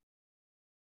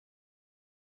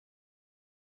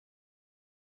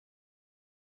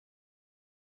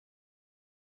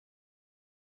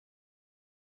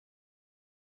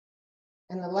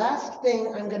 And the last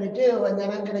thing I'm going to do, and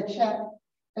then I'm going to check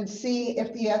and see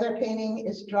if the other painting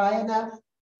is dry enough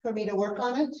for me to work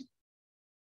on it.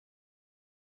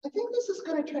 I think this is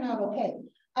going to turn out okay.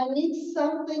 I need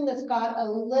something that's got a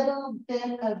little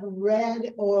bit of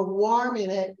red or warm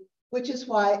in it, which is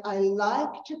why I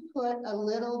like to put a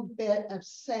little bit of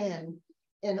sand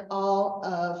in all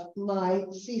of my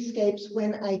seascapes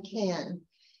when I can.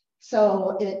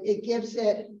 So it gives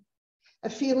it a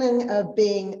feeling of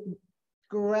being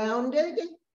grounded.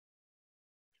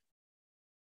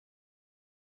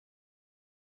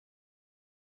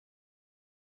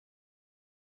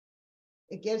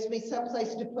 It gives me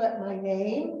someplace to put my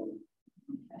name.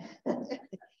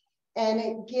 And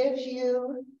it gives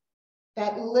you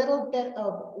that little bit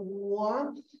of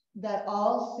warmth that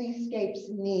all seascapes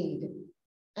need.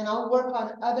 And I'll work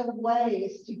on other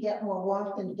ways to get more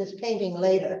warmth into this painting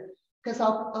later, because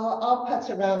I'll putz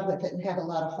around with it and have a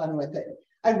lot of fun with it.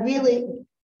 I really,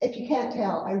 if you can't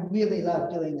tell, I really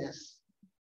love doing this.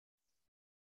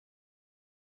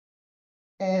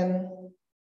 And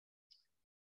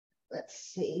let's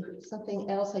see, something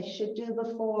else I should do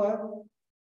before.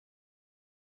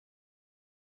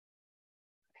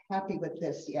 Happy with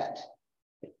this yet.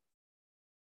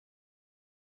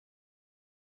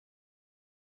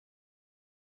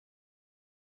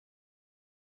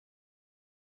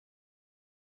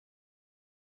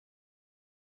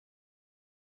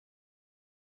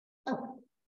 Oh.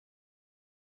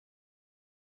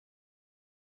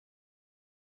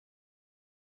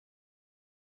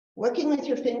 Working with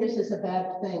your fingers is a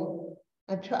bad thing.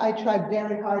 I try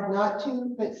very hard not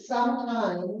to, but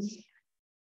sometimes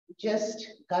you just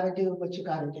gotta do what you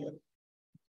gotta do.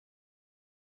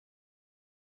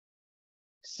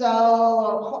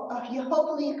 So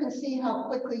hopefully you can see how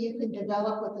quickly you can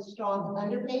develop with a strong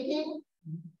underpainting.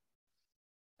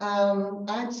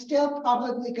 I'm still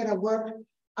probably gonna work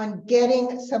on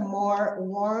getting some more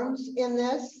warms in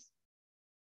this.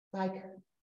 Like,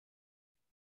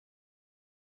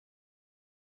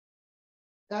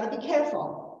 gotta be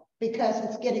careful because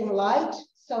it's getting light,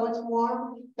 so it's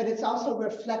warm, but it's also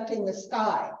reflecting the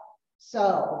sky.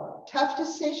 So tough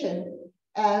decision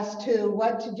as to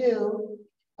what to do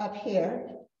up here.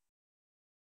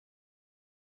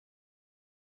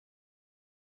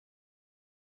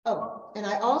 Oh, and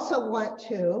I also want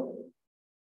to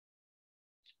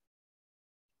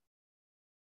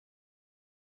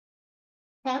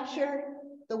capture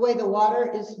the way the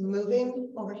water is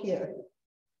moving over here.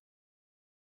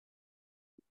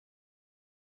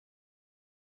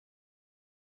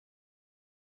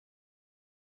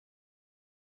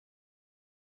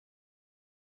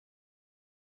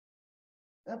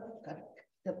 Oh,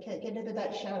 can't get into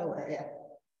that shadow area.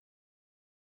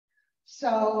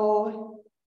 So,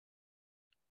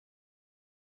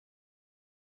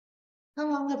 how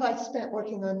long have I spent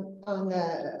working on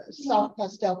the soft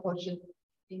pastel portion?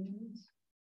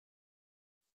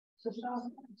 So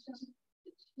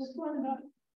just one about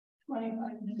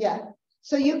 25 minutes. Yeah.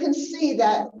 So you can see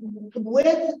that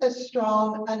with a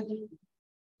strong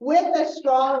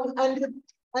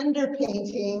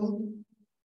underpainting,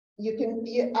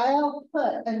 I'll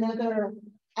put another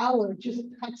hour just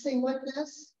putzing with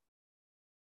this,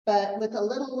 but with a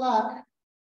little luck,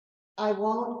 I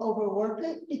won't overwork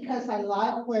it because I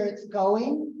like where it's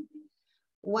going.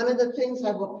 One of the things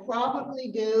I will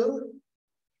probably do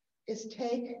is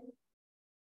take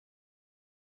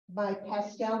my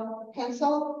pastel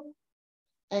pencil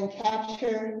and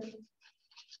capture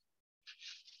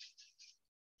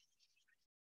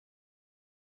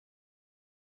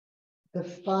the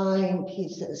fine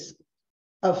pieces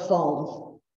of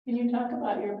foam. Can you talk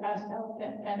about your pastel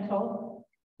pencil?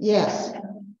 Yes.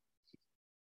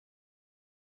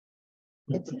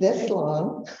 It's this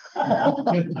long.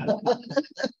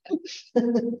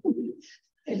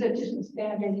 Is it just a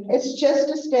standard? It's just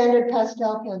a standard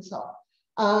pastel pencil.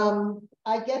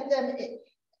 I get them,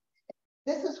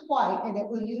 this is white and it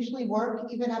will usually work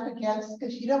even up against,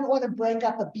 because you don't want to break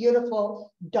up a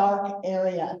beautiful dark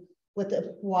area with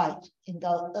the white and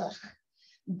go, ugh.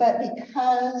 But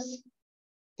because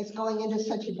it's going into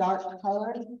such a dark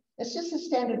color, it's just a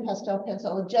standard pastel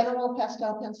pencil, a general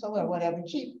pastel pencil or whatever,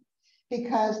 cheap,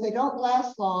 because they don't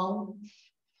last long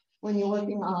when you're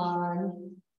working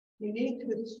on. You need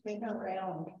to spin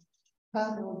around.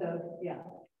 Huh? Yeah.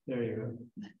 There you go.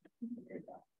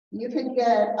 You can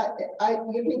get,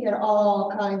 you can get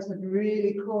all kinds of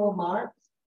really cool marks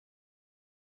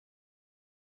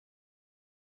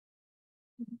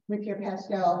with your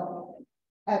pastel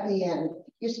at the end.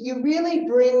 You really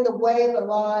bring the wave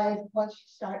alive once you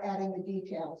start adding the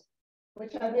details,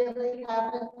 which I really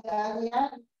haven't done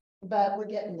yet, but we're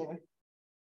getting there.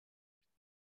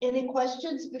 Any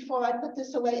questions before I put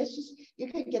this away? It's just,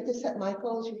 you can get this at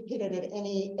Michael's, you can get it at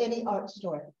any art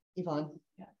store, Yvonne.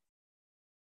 Yeah.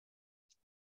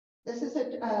 This is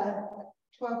a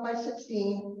 12 by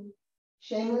 16,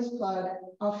 shameless plug.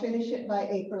 I'll finish it by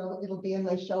April. It'll be in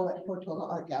my show at Portola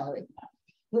Art Gallery.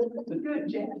 Good,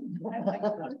 Jen. I like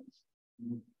that.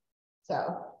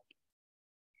 So.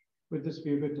 Would this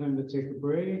be a good time to take a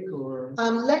break or?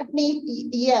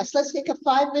 Yes, let's take a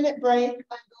 5-minute break. I'm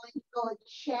going to go and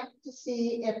check to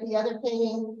see if the other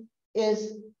painting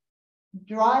is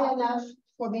dry enough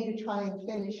for me to try and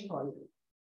finish for you.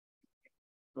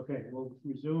 Okay, we'll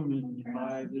resume in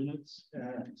 5 minutes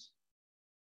at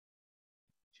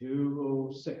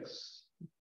 2:06.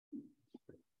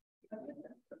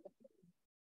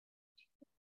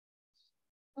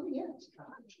 Oh, yes.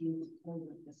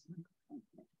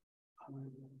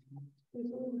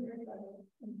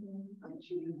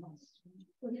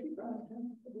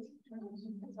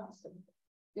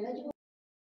 Did I do?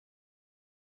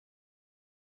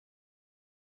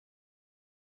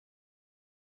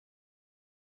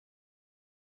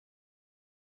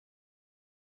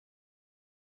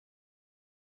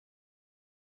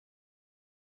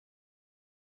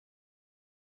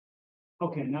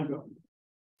 Okay, now go.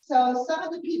 So some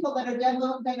of the people that are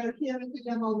here at the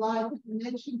demo live have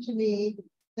mentioned to me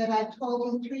that I've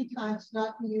told you 3 times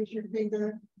not to use your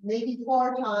finger, maybe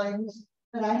 4 times,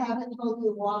 but I haven't told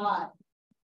you why.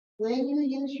 When you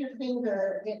use your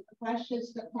finger, it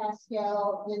crushes the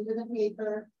pastel into the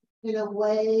paper in a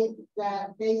way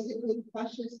that basically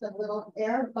crushes the little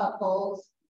air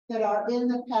bubbles that are in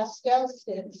the pastel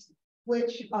sticks,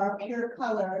 which are pure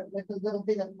color with a little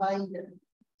bit of binder.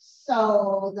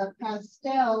 So the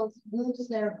pastels lose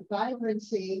their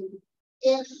vibrancy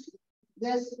if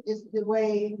this is the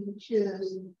way you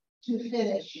choose to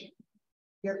finish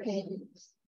your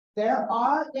paintings. There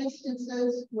are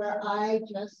instances where I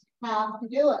just have to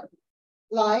do it,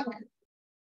 like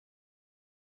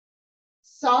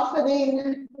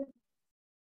softening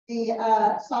the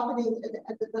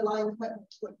line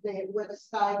where the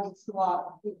sky meets the water.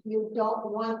 You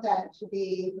don't want that to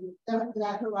be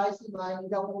that horizon line. You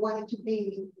don't want it to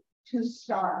be too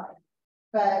stark.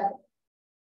 But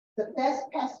the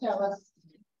best pastelists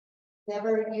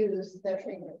never use their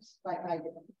fingers like I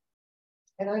do,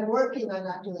 and I'm working on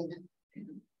not doing it.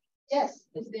 Yes.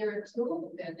 Is there a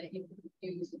tool then that you can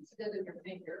use instead of your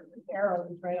finger?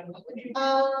 Arrows right on the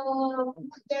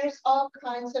there's all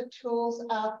kinds of tools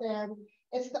out there.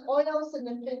 It's the oils in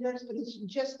the fingers, but it's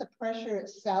just the pressure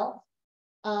itself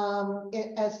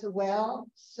as well.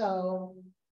 So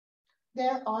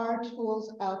there are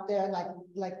tools out there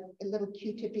like a little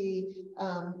Q-tippy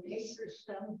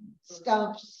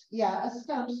stumps. Yeah,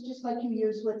 stumps just like you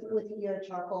use with your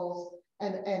charcoals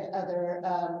and other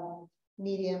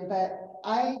medium, but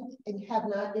I have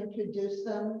not introduced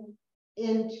them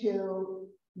into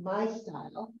my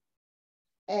style.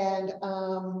 And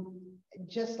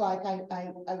just like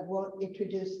I won't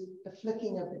introduce the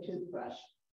flicking of the toothbrush.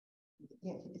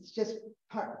 It's just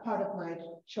part of my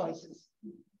choices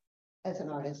as an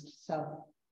artist. So,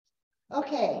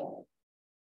 okay.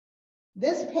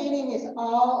 This painting is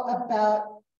all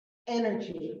about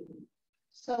energy.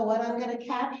 So what I'm going to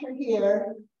capture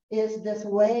here is this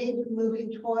wave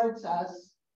moving towards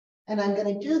us. And I'm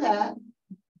going to do that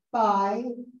by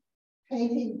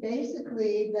painting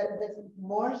basically the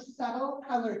more subtle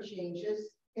color changes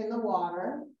in the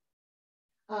water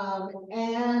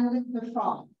and the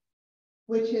froth,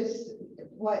 which is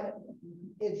what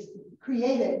is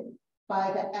created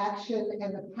by the action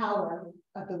and the power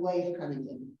of the wave coming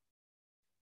in.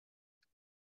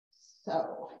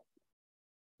 So.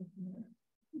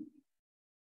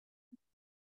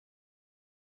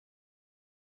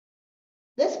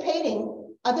 This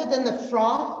painting, other than the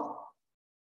froth,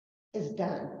 is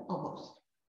done almost.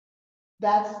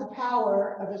 That's the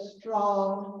power of a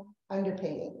strong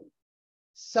underpainting.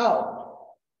 So,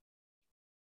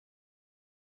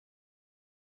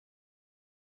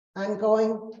 I'm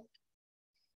going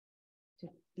to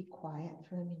be quiet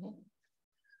for a minute.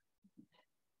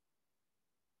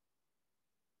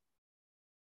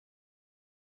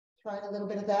 Try a little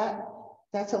bit of that.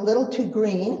 That's a little too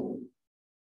green.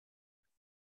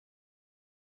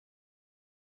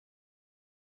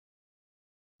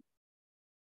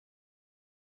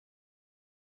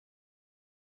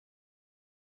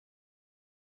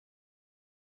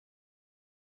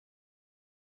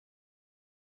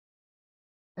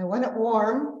 I want it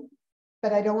warm,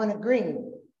 but I don't want it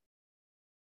green.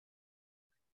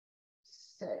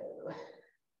 So.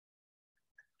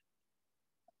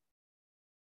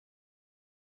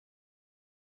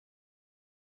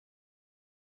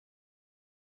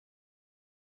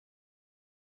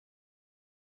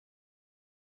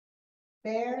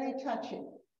 Barely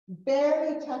touching.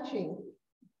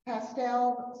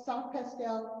 Pastel, soft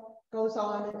pastel goes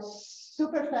on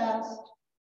super fast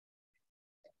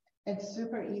and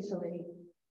super easily.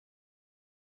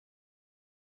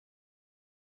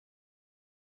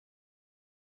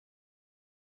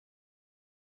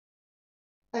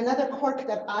 Another quirk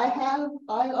that I have,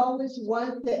 I always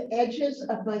want the edges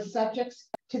of my subjects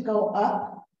to go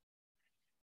up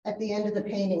at the end of the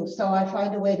painting, so I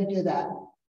find a way to do that.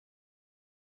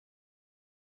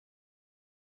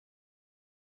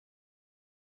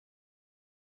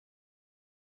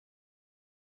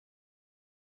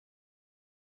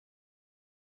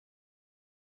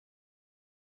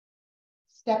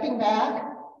 Stepping back,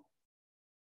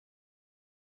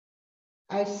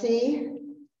 I see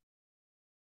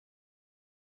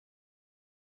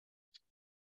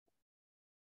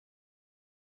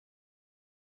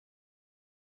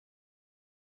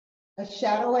a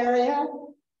shadow area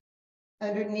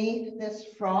underneath this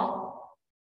froth.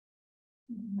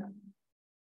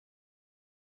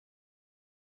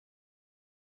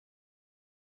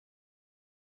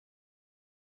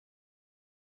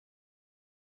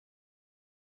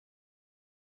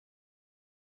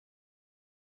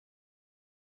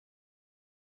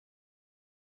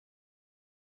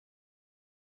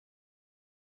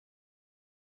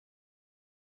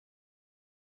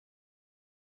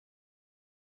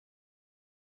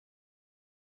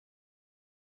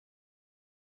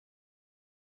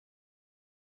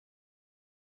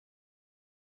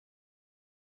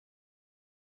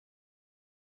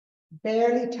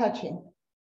 Barely touching.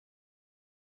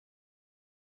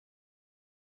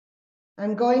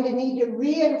 I'm going to need to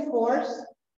reinforce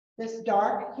this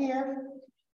dark here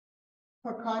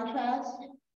for contrast,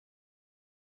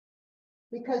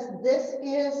 because this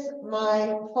is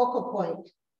my focal point.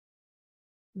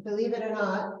 Believe it or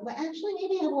not, well, actually,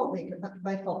 maybe I won't make it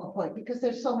my focal point because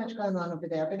there's so much going on over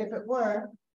there. But if it were,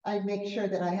 I'd make sure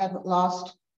that I haven't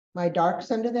lost my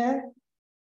darks under there.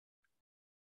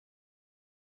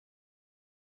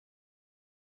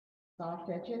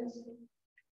 Soft edges.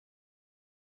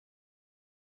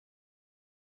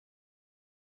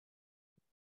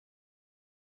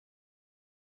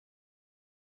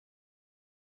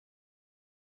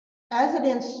 As an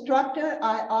instructor,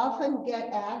 I often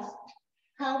get asked,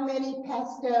 how many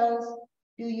pastels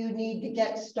do you need to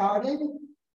get started?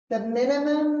 The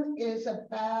minimum is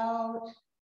about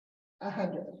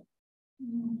 100.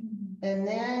 And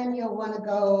then you'll want to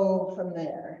go from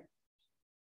there.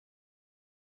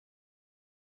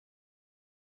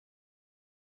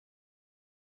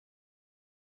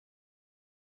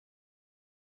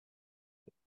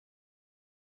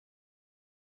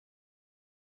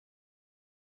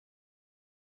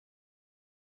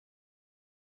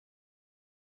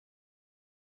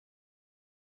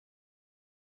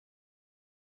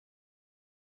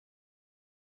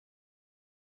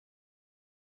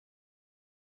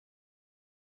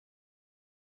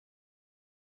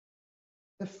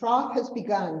 The froth has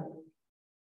begun.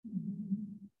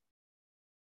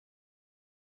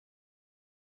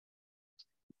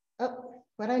 Oh,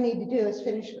 what I need to do is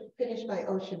finish my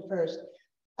ocean first.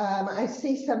 I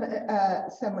see some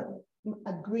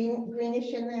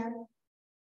greenish in there.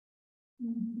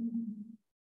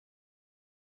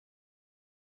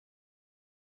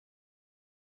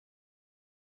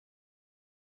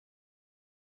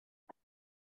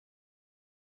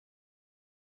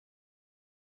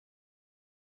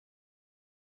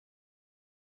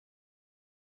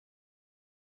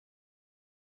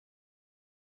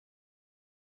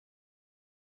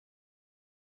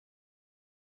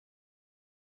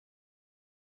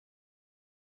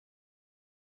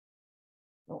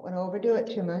 Don't want to overdo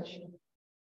it too much.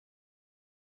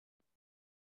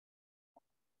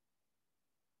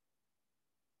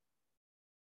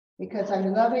 Because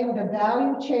I'm loving the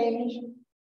value change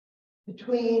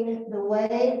between the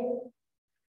wave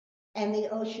and the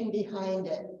ocean behind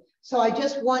it. So I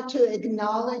just want to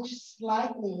acknowledge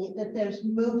slightly that there's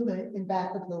movement in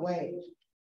back of the wave.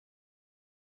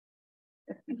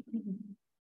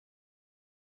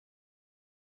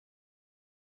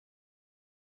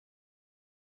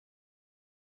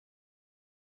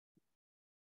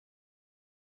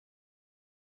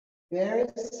 Very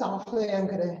softly, I'm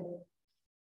gonna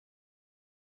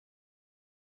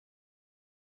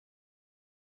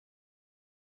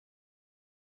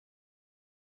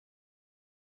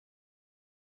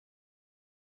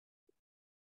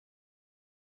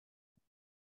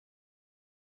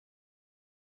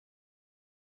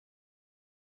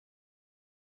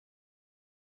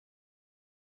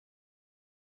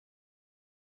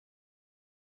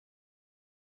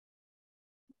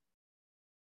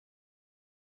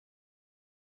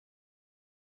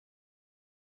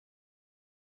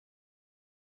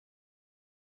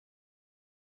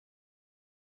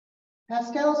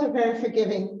pastels are very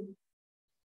forgiving.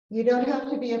 You don't have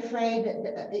to be afraid that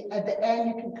at the end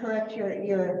you can correct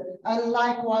your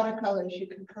unlike watercolors, you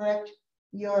can correct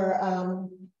your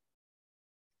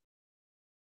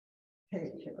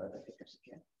here go the figures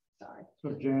again. Sorry.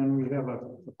 So Jan, we have a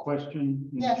question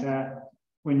in Yes. chat.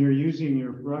 When you're using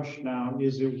your brush now,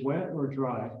 is it wet or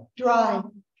dry? Dry.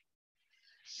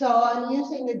 So I'm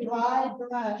using a dry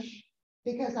brush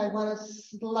because I want to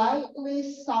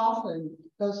slightly soften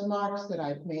those marks that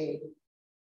I've made.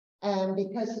 And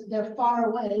because they're far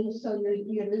away, so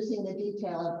you're losing the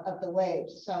detail of the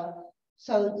waves.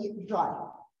 So you dry.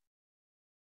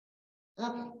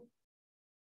 Okay.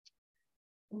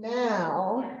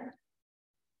 Now,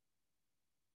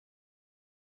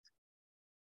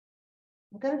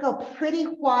 I'm going to go pretty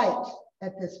white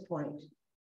at this point.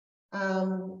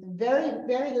 Very,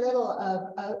 very little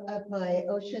of my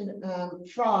ocean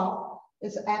froth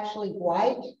is actually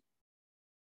white,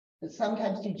 but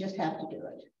sometimes you just have to do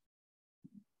it.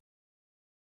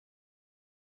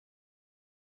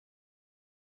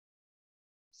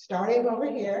 Starting over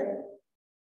here.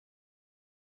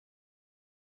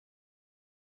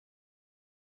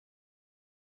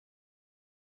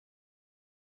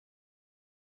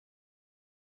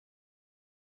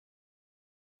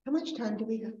 How much time do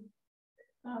we have?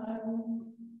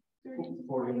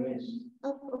 40 minutes.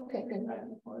 Oh, okay, good.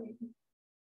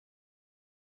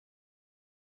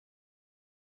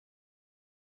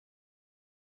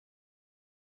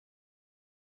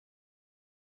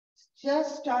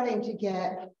 Just starting to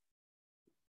get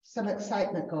some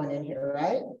excitement going in here,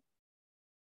 right?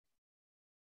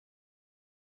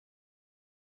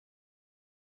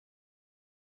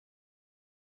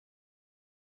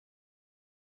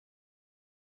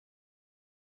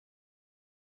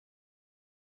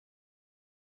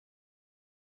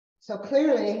 So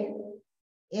clearly,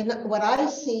 in what I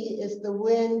see is the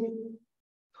wind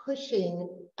pushing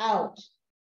out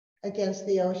against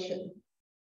the ocean.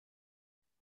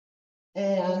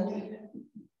 And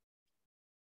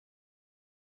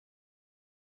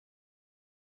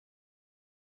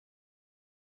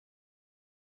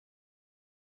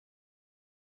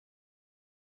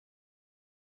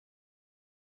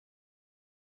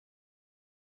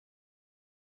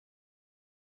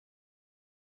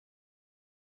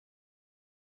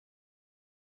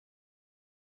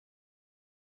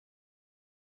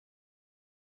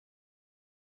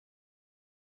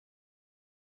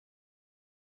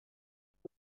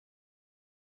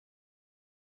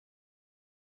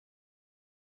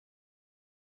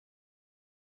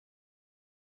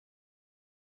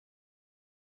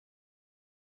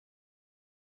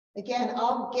again,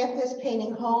 I'll get this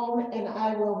painting home and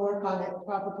I will work on it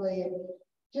probably,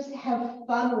 just have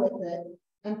fun with it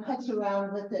and putz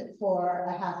around with it for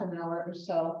a half an hour or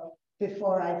so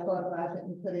before I photograph it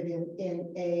and put it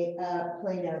in a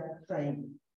plein air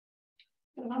frame.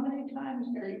 So how many times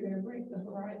are you going to break the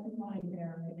horizon line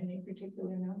there at any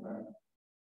particular number?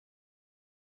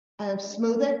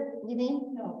 Smooth it, you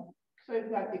mean? No. So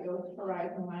you've got to go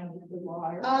horizon line with the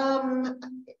water.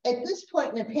 At this point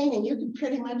in the painting, you can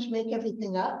pretty much make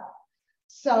everything up.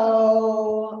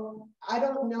 So I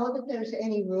don't know that there's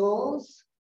any rules.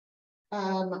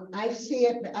 I see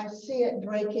it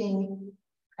breaking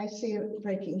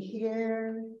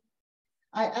here.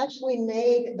 I actually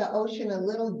made the ocean a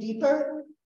little deeper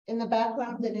in the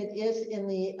background than it is in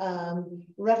the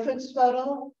reference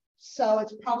photo. So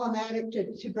it's problematic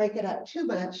to break it up too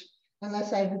much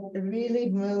unless I really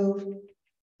move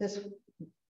this,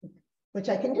 which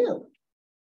I can do.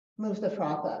 move the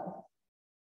froth up.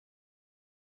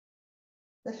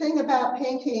 The thing about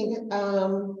painting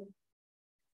an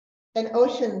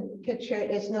ocean picture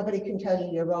is nobody can tell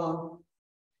you you're wrong.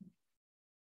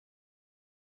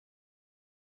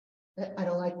 I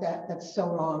don't like that. That's so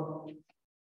wrong.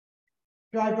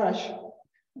 Dry brush.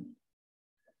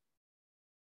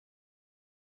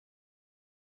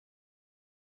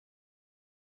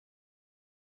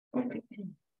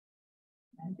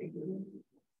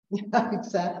 Yeah,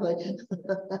 exactly.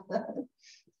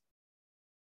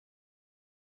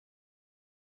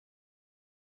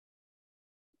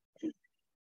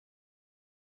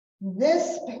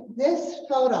 This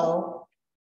photo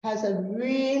has a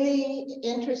really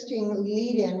interesting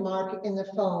lead-in mark in the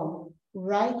foam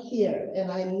right here,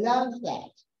 and I love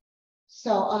that.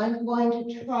 So I'm going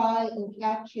to try and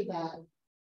capture that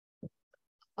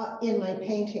in my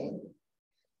painting.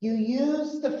 You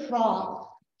use the froth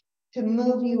to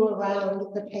move you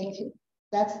around the painting.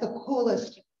 That's the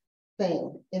coolest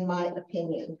thing, in my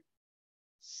opinion.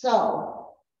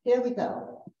 So here we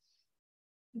go.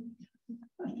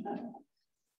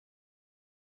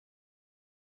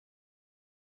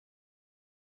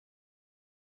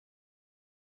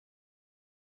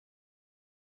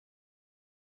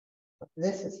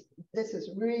 This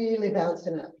is really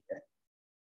bouncing up here.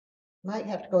 Might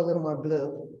have to go a little more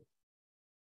blue.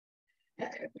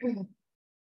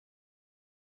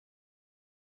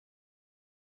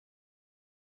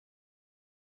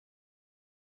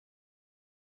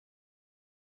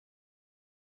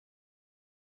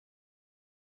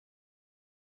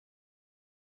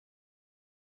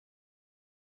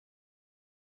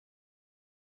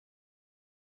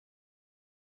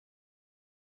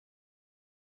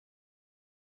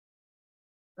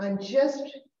 I'm just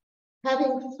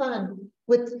having fun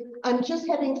with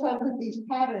these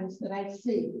patterns that I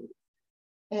see,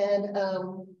 and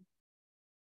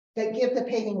that give the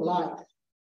painting life.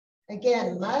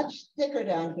 Again, much thicker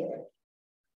down here.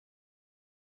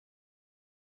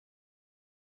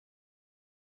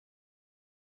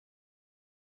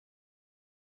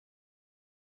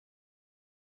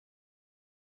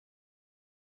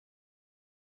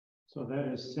 So that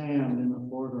is sand in the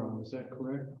foreground, is that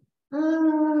correct?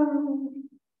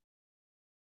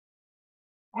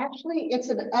 Actually, it's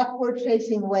an upward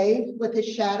facing wave with a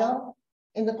shadow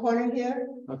in the corner here.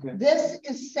 Okay. This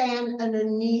is sand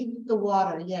underneath the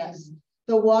water, yes.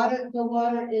 The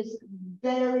water is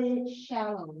very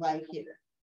shallow right here.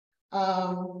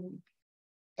 And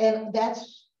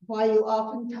that's why you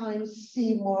oftentimes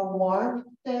see more warmth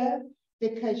there,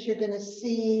 because you're going to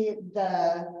see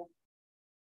the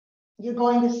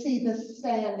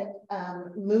sand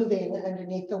moving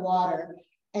underneath the water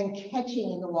and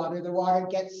catching in the water. The water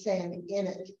gets sand in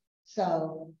it.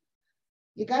 So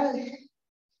you gotta,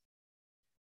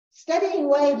 studying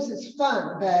waves is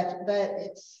fun, but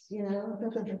it's, you know.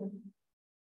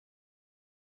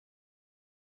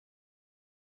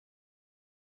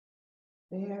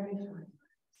 Very fun.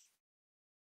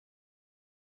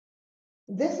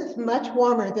 This is much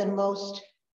warmer than most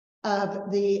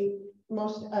of the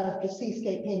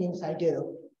seascape paintings I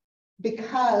do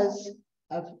because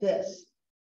of this.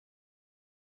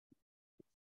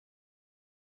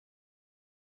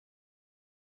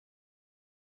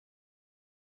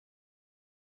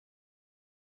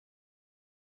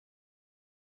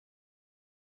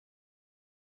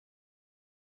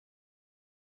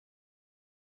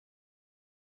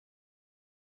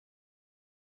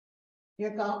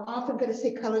 You're often going to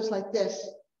see colors like this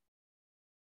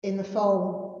in the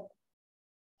foam.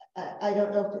 I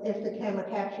don't know if the camera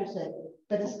captures it,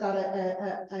 but it's got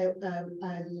a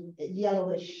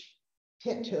yellowish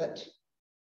tint to it,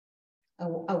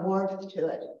 a warmth to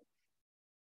it.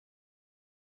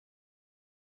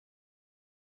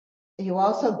 You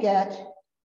also get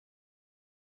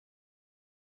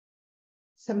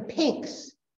some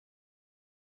pinks.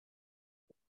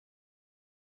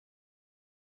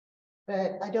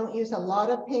 But I don't use a lot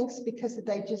of pinks because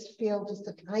they just feel just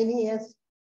the tiniest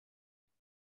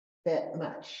bit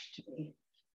much to me.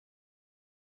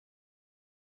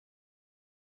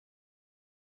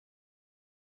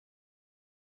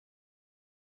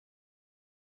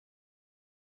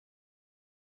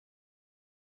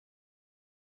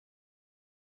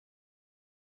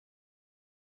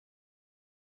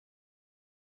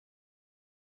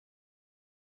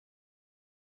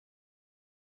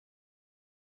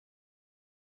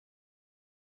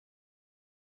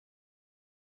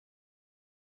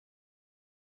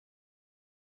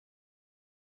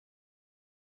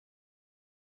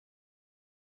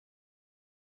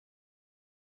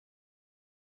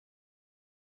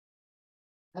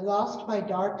 I lost my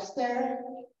darks there.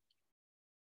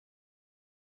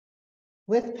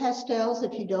 With pastels,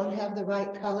 if you don't have the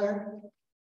right color,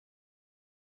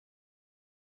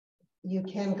 you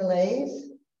can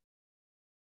glaze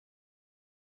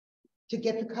to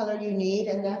get the color you need,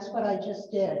 and that's what I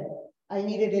just did. I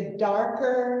needed a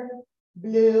darker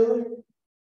blue,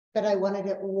 but I wanted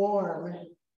it warm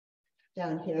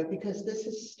down here because this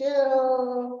is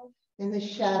still in the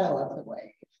shadow of the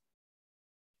wave.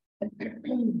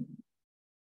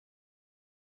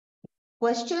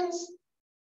 Questions?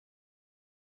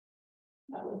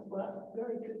 That was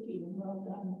very tricky and well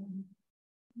done.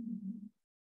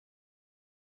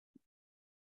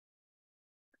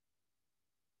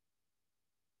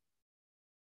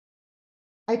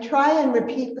 I try and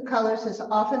repeat the colors as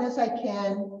often as I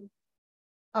can.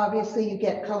 Obviously, you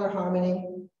get color harmony.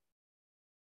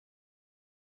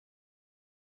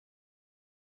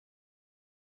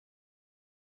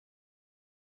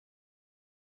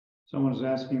 Someone's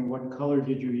asking, what color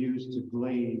did you use to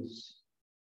glaze?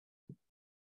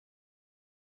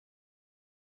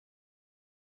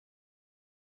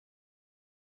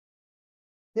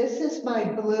 This is my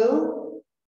blue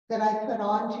that I put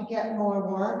on to get more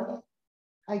warmth.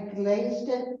 I glazed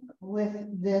it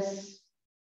with this.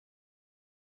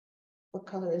 What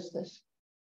color is this?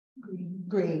 Green.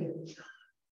 Green.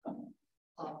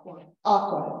 Aqua.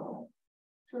 Aqua.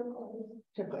 Turquoise.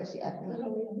 Turquoise, yeah.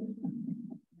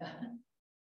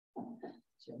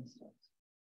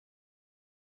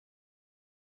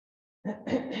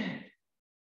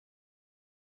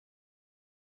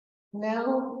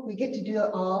 Now we get to do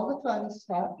all the fun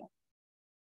stuff.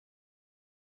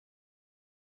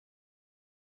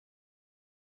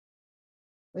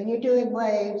 When you're doing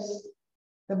waves,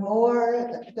 the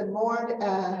more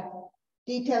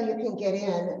detail you can get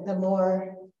in, the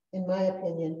more, in my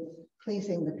opinion,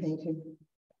 pleasing the painting.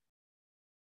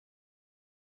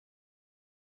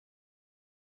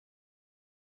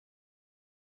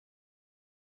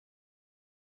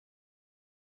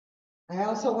 I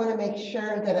also want to make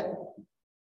sure that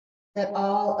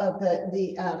all of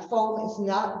the foam is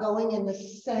not going in the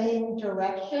same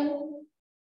direction,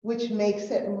 which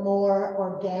makes it more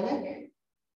organic.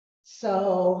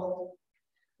 So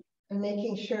I'm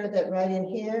making sure that right in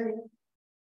here,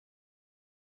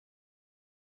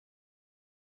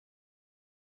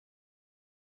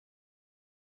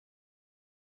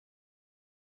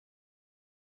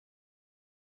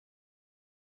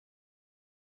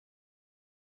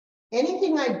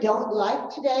 anything I don't like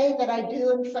today that I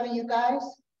do in front of you guys,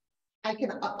 I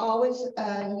can always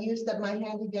use my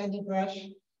handy dandy brush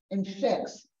and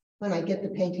fix when I get the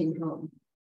painting home.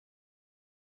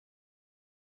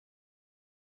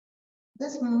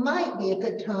 This might be a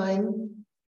good time.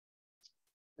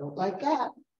 Don't like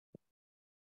that.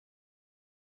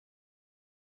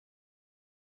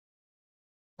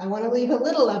 I want to leave a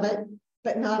little of it,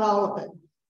 but not all of it.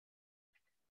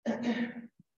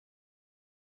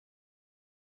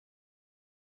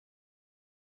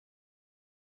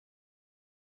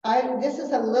 This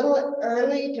is a little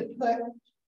early to put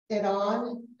it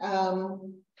on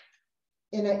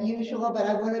in a usual, but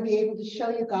I want to be able to show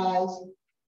you guys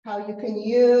how you can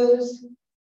use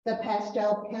the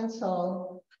pastel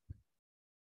pencil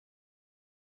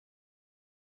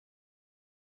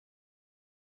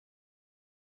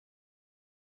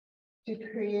to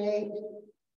create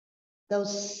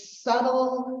those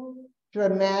subtle,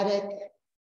 dramatic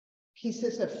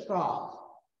pieces of froth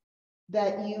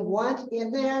that you want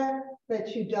in there,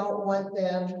 but you don't want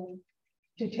them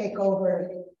to take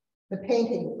over the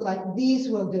painting like these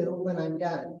will do when I'm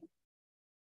done.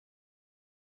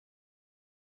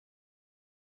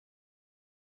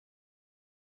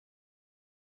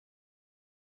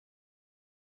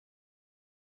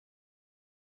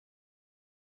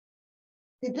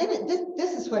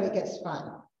 This is when it gets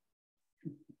fun.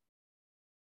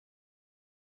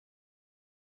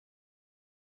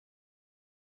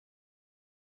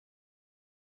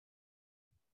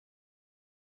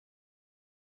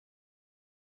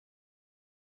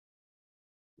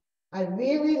 I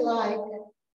really like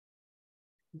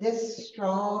this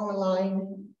strong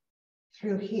line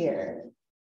through here.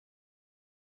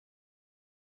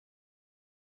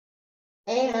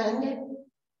 And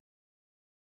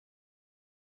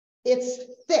it's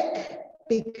thick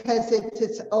because it's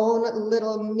its own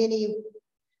little mini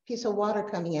piece of water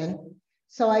coming in.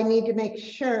 So I need to make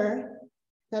sure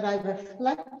that I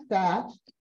reflect that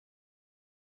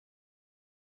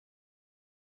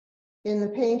in the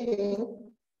painting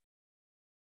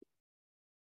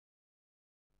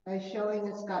by showing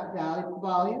it's got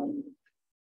volume.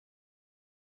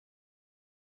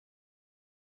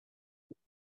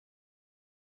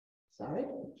 Sorry,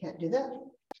 can't do that.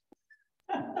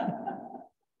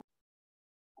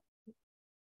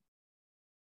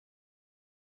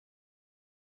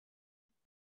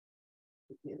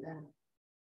 do that.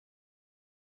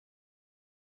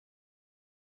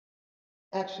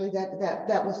 Actually,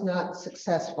 that was not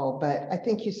successful, but I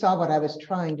think you saw what I was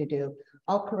trying to do.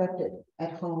 I'll correct it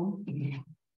at home.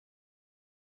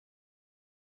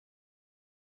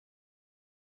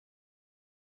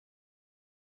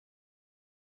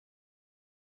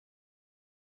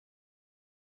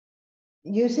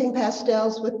 Using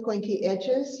pastels with pointy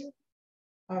edges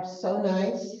are so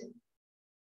nice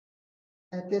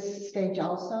at this stage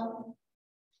also.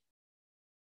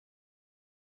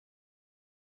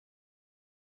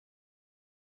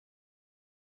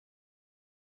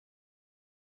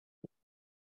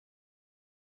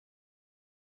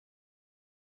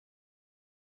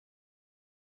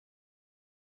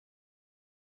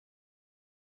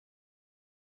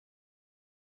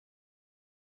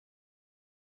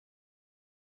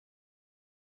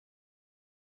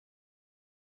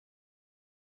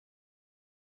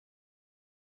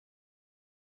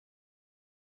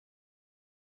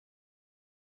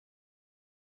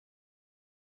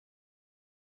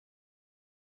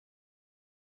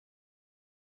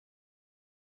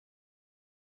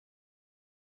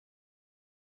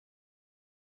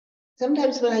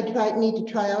 Sometimes when I need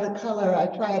to try out a color, I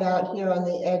try it out here on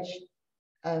the edge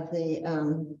of the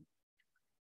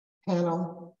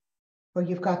panel where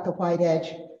you've got the white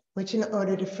edge, which in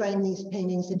order to frame these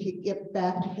paintings, if you get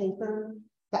back to paper,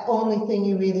 the only thing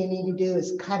you really need to do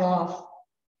is cut off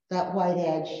that white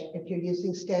edge if you're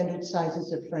using standard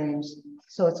sizes of frames.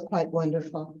 So it's quite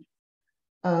wonderful.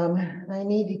 I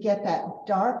need to get that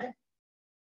dark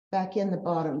back in the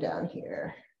bottom down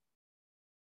here.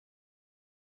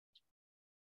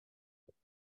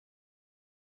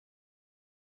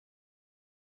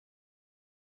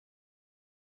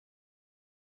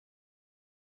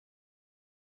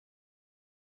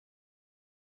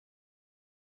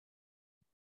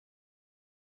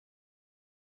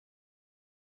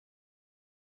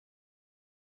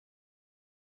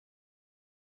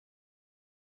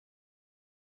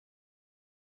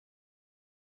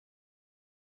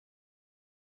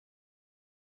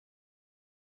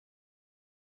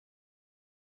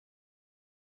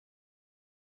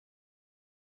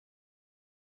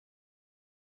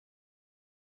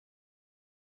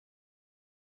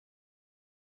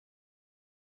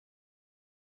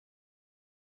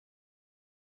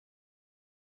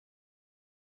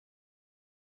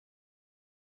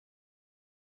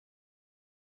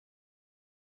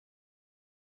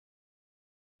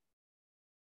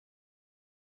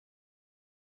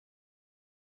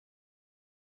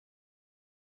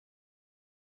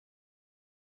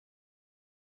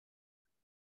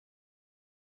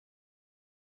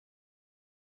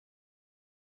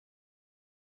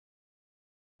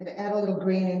 I'm gonna add a little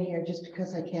green in here just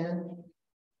because I can.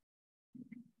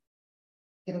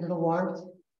 Get a little warmth.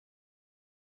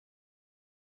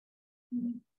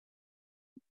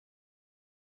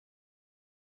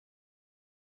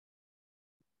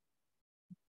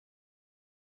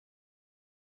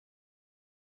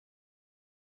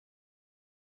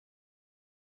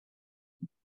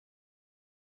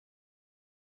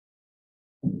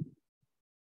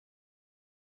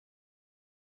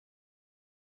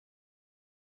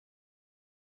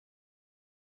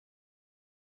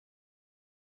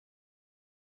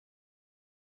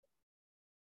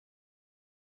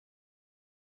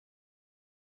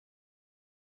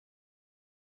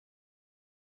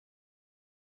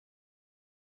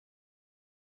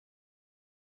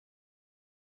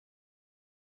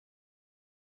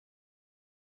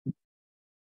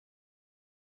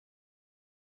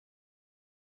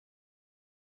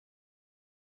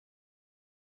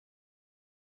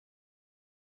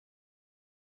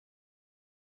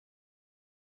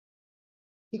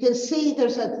 You can see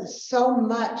there's so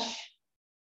much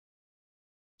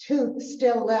tooth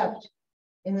still left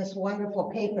in this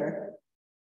wonderful paper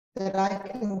that I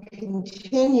can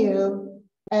continue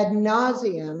ad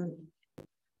nauseum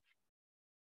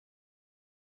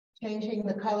changing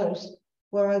the colors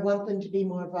where I want them to be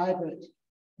more vibrant.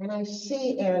 And I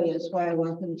see areas where I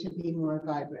want them to be more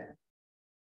vibrant.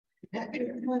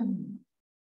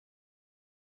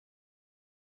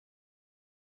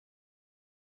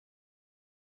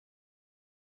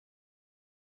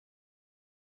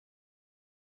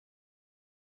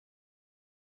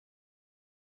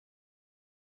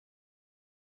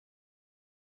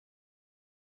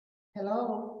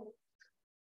 Hello.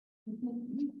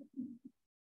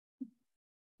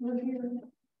 We're here.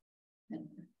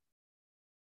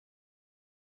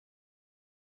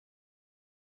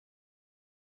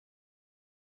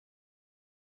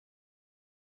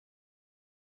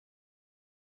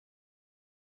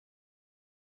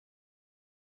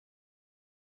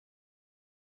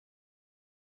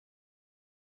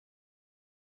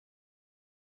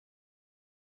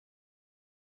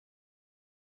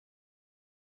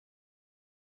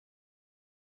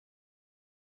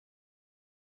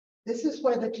 This is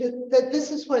where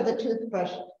this is where the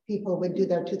toothbrush people would do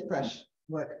their toothbrush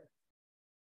work.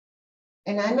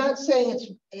 And I'm not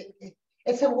saying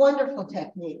it's a wonderful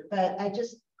technique, but I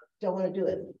just don't want to do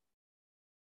it.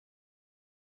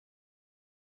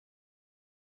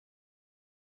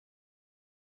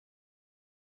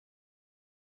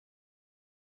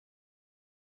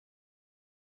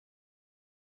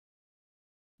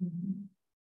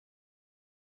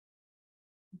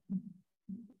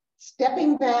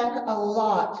 Stepping back a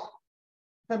lot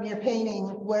from your painting,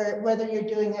 whether you're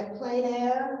doing it plein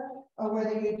air or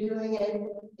whether you're doing it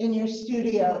in your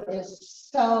studio, is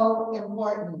so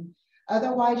important.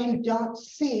 Otherwise, you don't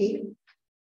see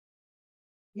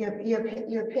your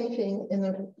painting in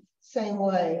the same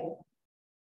way.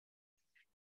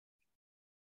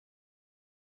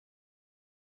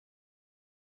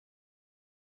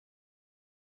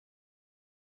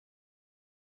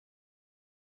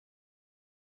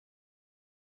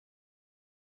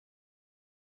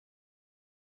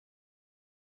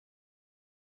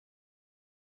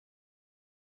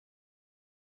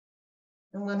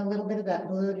 I want a little bit of that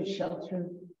blue to show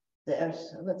through there,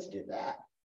 so let's do that.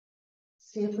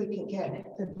 See if we can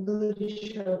get the blue to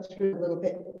show through a little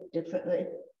bit differently.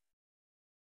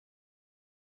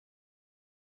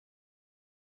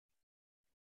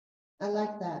 I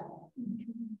like that.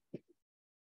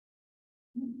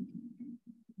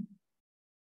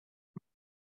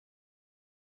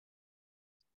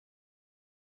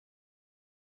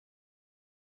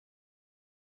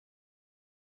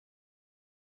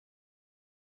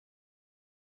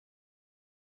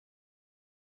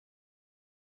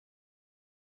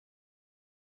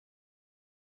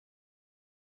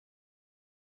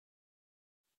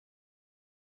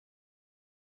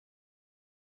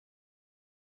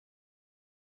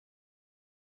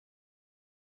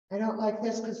 I don't like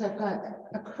this because I've got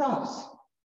a cross.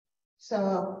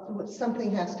 So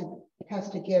something has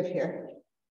to give here.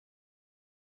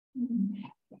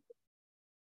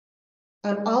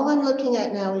 All I'm looking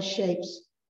at now is shapes.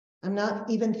 I'm not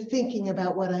even thinking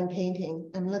about what I'm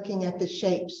painting. I'm looking at the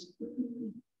shapes,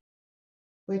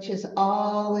 which is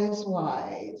always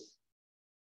wise.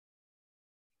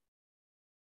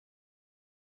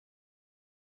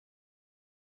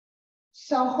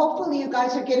 So hopefully you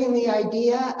guys are getting the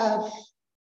idea of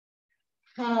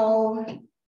how,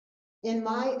 in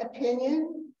my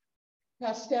opinion,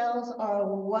 pastels are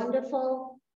a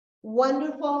wonderful,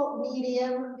 wonderful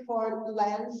medium for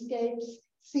landscapes,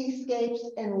 seascapes,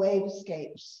 and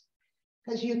wavescapes,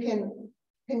 because you can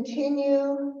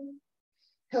continue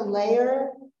to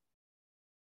layer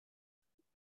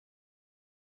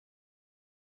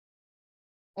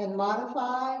and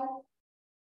modify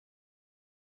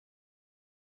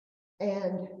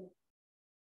and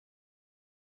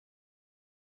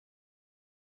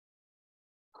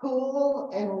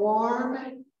cool and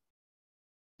warm.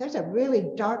 There's a really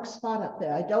dark spot up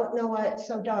there. I don't know why it's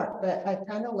so dark, but I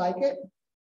kind of like it.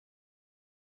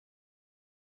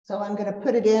 So I'm going to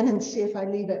put it in and see if I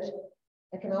leave it.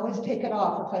 I can always take it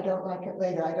off if I don't like it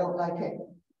later. I don't like it.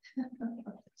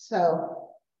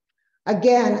 So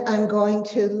again, I'm going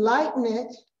to lighten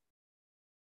it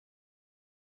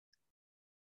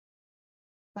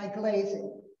by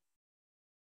glazing.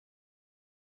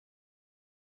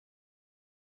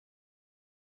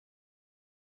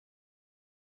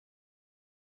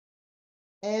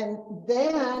 And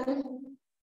then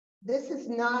this is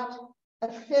not a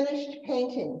finished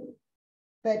painting,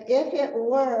 but if it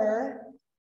were,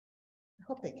 I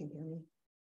hope they can hear me.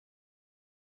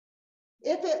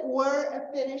 If it were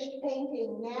a finished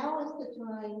painting, now is the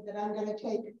time that I'm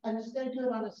just going to do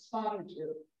it on a spot or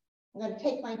two. I'm going to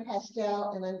take my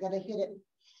pastel and I'm going to hit it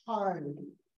hard.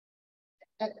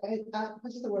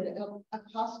 What's the word?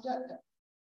 Pasta?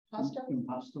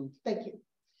 Thank you.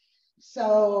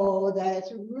 So that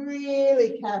it's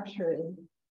really capturing.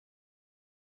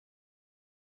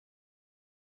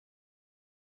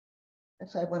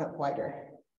 So I want it whiter,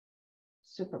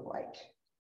 super white.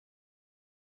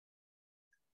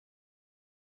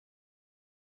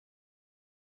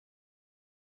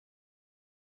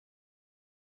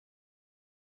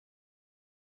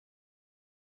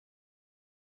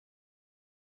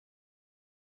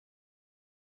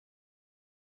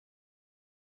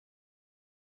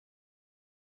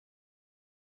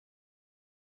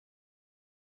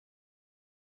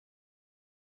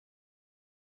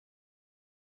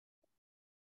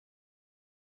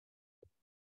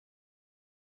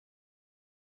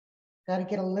 Got to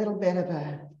get a little bit of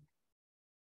a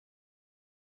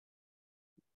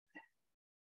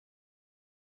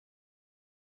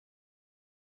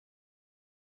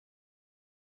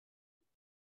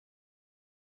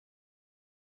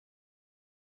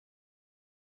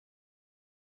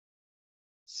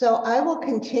So I will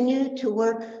continue to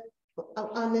work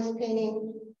on this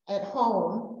painting at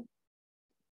home.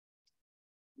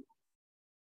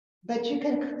 But you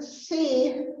can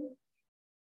see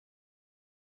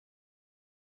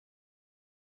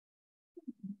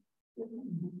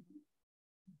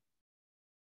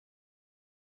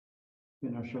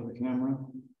Can I show the camera?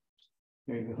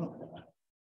 There you go.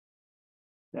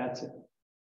 That's it.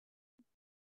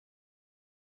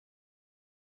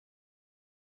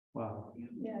 Wow.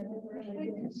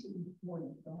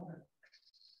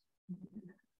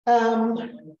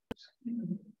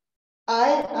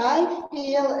 I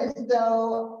feel as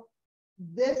though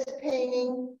this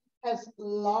painting has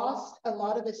lost a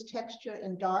lot of its texture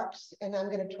and darks, and I'm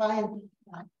going to try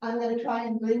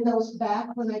and bring those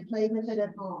back when I play with it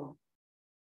at home.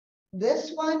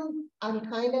 This one, I'm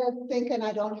kind of thinking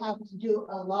I don't have to do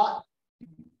a lot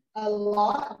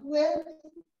with,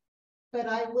 but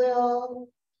I will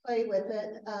play with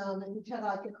it until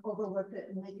I can overwork it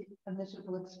and make it a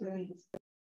miserable experience.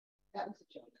 That was a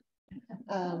joke.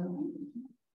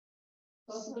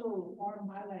 Those little warm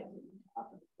highlights.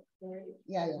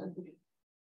 Yeah.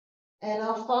 And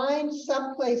I'll find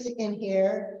someplace in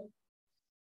here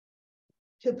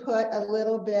to put a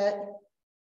little bit.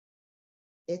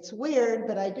 It's weird,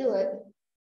 but I do it.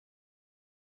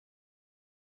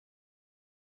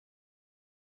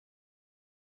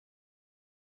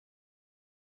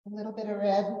 A little bit of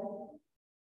red.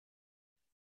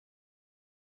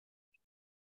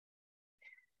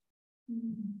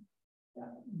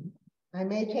 I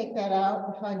may take that out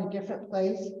and find a different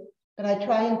place, but I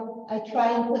try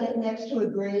and put it next to a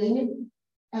green,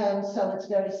 so it's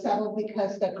very subtle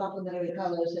because they're complementary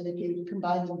colors, and if you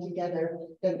combine them together,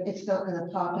 then it's not going to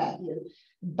pop at you.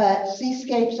 But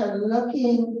Seascapes are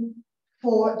looking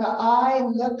for, the eye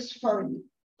looks for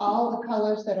all the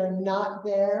colors that are not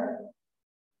there.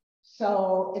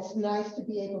 So it's nice to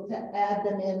be able to add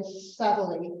them in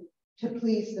subtly to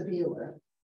please the viewer.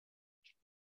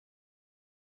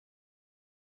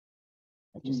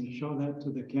 Can you show that to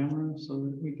the camera so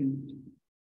that we can?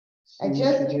 I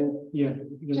just, yeah.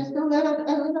 just a little bit.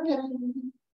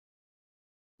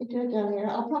 I do it down here.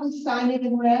 I'll probably sign it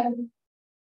in red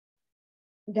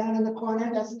down in the corner.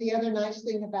 That's the other nice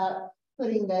thing about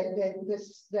putting the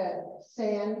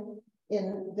sand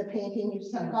in the painting.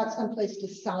 You've got someplace to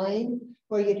sign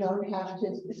where you don't have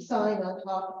to sign on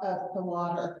top of the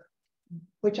water,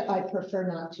 which I prefer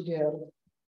not to do.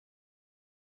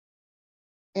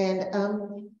 And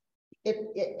if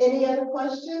any other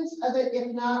questions,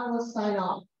 if not, we'll sign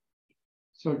off.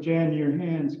 So Jan, your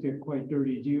hands get quite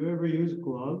dirty. Do you ever use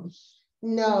gloves?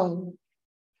 No.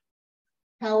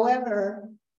 However,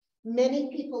 many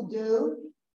people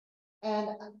do, and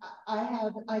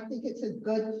I think it's a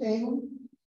good thing.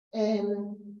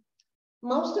 And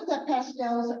most of the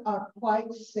pastels are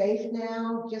quite safe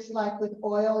now, just like with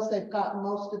oils, they've got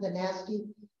most of the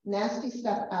nasty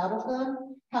stuff out of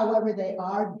them. However, they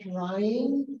are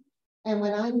drying. And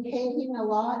when I'm painting a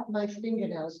lot, my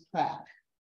fingernails crack.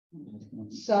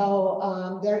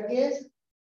 So there is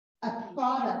a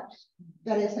product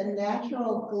that is a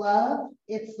natural glove.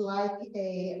 It's like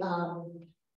a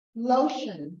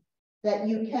lotion that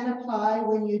you can apply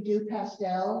when you do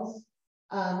pastels,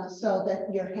 so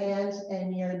that your hands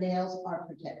and your nails are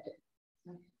protected.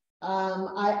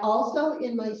 I also,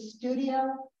 in my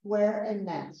studio, wear a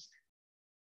mask.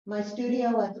 My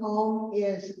studio at home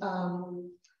is,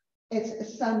 it's a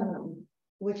sunroom,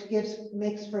 which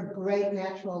makes for great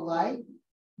natural light,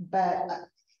 but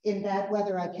in bad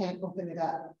weather, I can't open it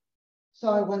up. So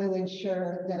I want to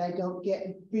ensure that I don't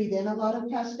breathe in a lot of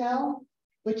pastel,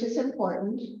 which is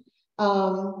important.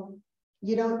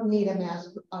 You don't need a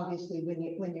mask, obviously, when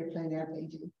you're plein air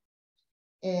painting.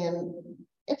 And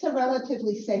it's a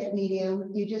relatively safe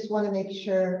medium. You just want to make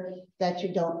sure that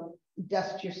you don't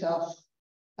dust yourself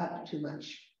up too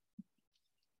much.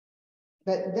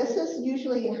 But this is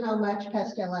usually how much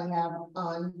pastel I have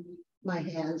on my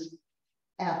hands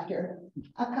after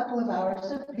a couple of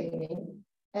hours of painting.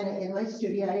 And in my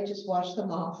studio, I just wash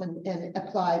them off and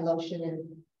apply lotion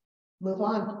and move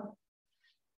on.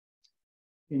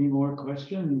 Any more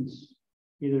questions,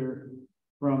 either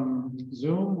from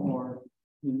Zoom or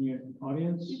in the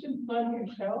audience? You can plug your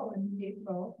show in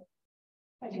April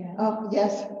again. Oh,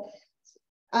 yes.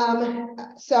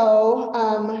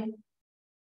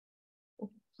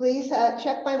 Please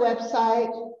check my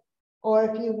website, or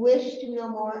if you wish to know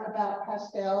more about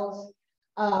pastels,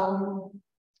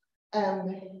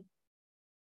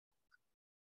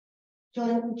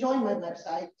 join my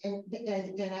website and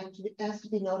ask to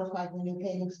be notified when new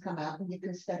paintings come out, and you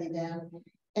can study them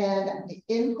And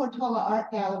in Portola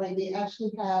Art Gallery, we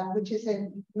actually have, which is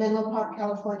in Menlo Park,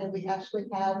 California, we actually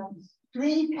have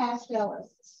 3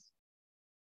 pastelists.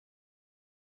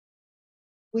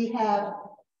 We have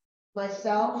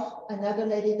myself, another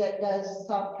lady that does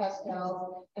soft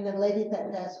pastels, and a lady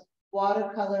that does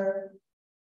watercolor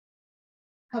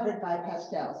covered by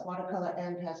pastels, watercolor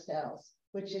and pastels,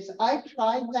 which is, I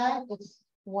tried that, it's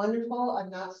wonderful. I'm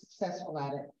not successful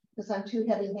at it because I'm too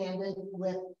heavy-handed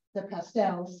with the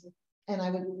pastels, and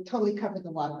I would totally cover the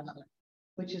watercolor,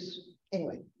 which is,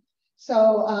 anyway.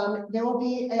 So there will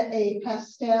be a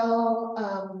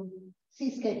pastel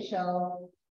seascape show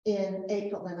in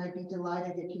April, and I'd be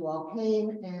delighted if you all came,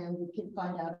 and you can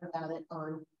find out about it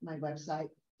on my website,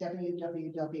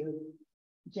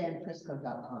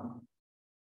 www.janprisco.com.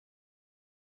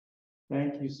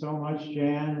 Thank you so much,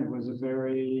 Jan. It was a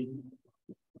very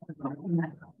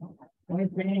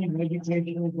entertaining,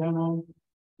 educational demo.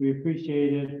 We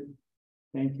appreciate it.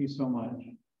 Thank you so much.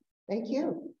 Thank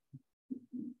you.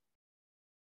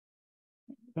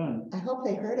 Done. I hope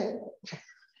they heard it.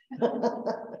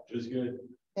 It was good.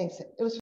 Thanks. It was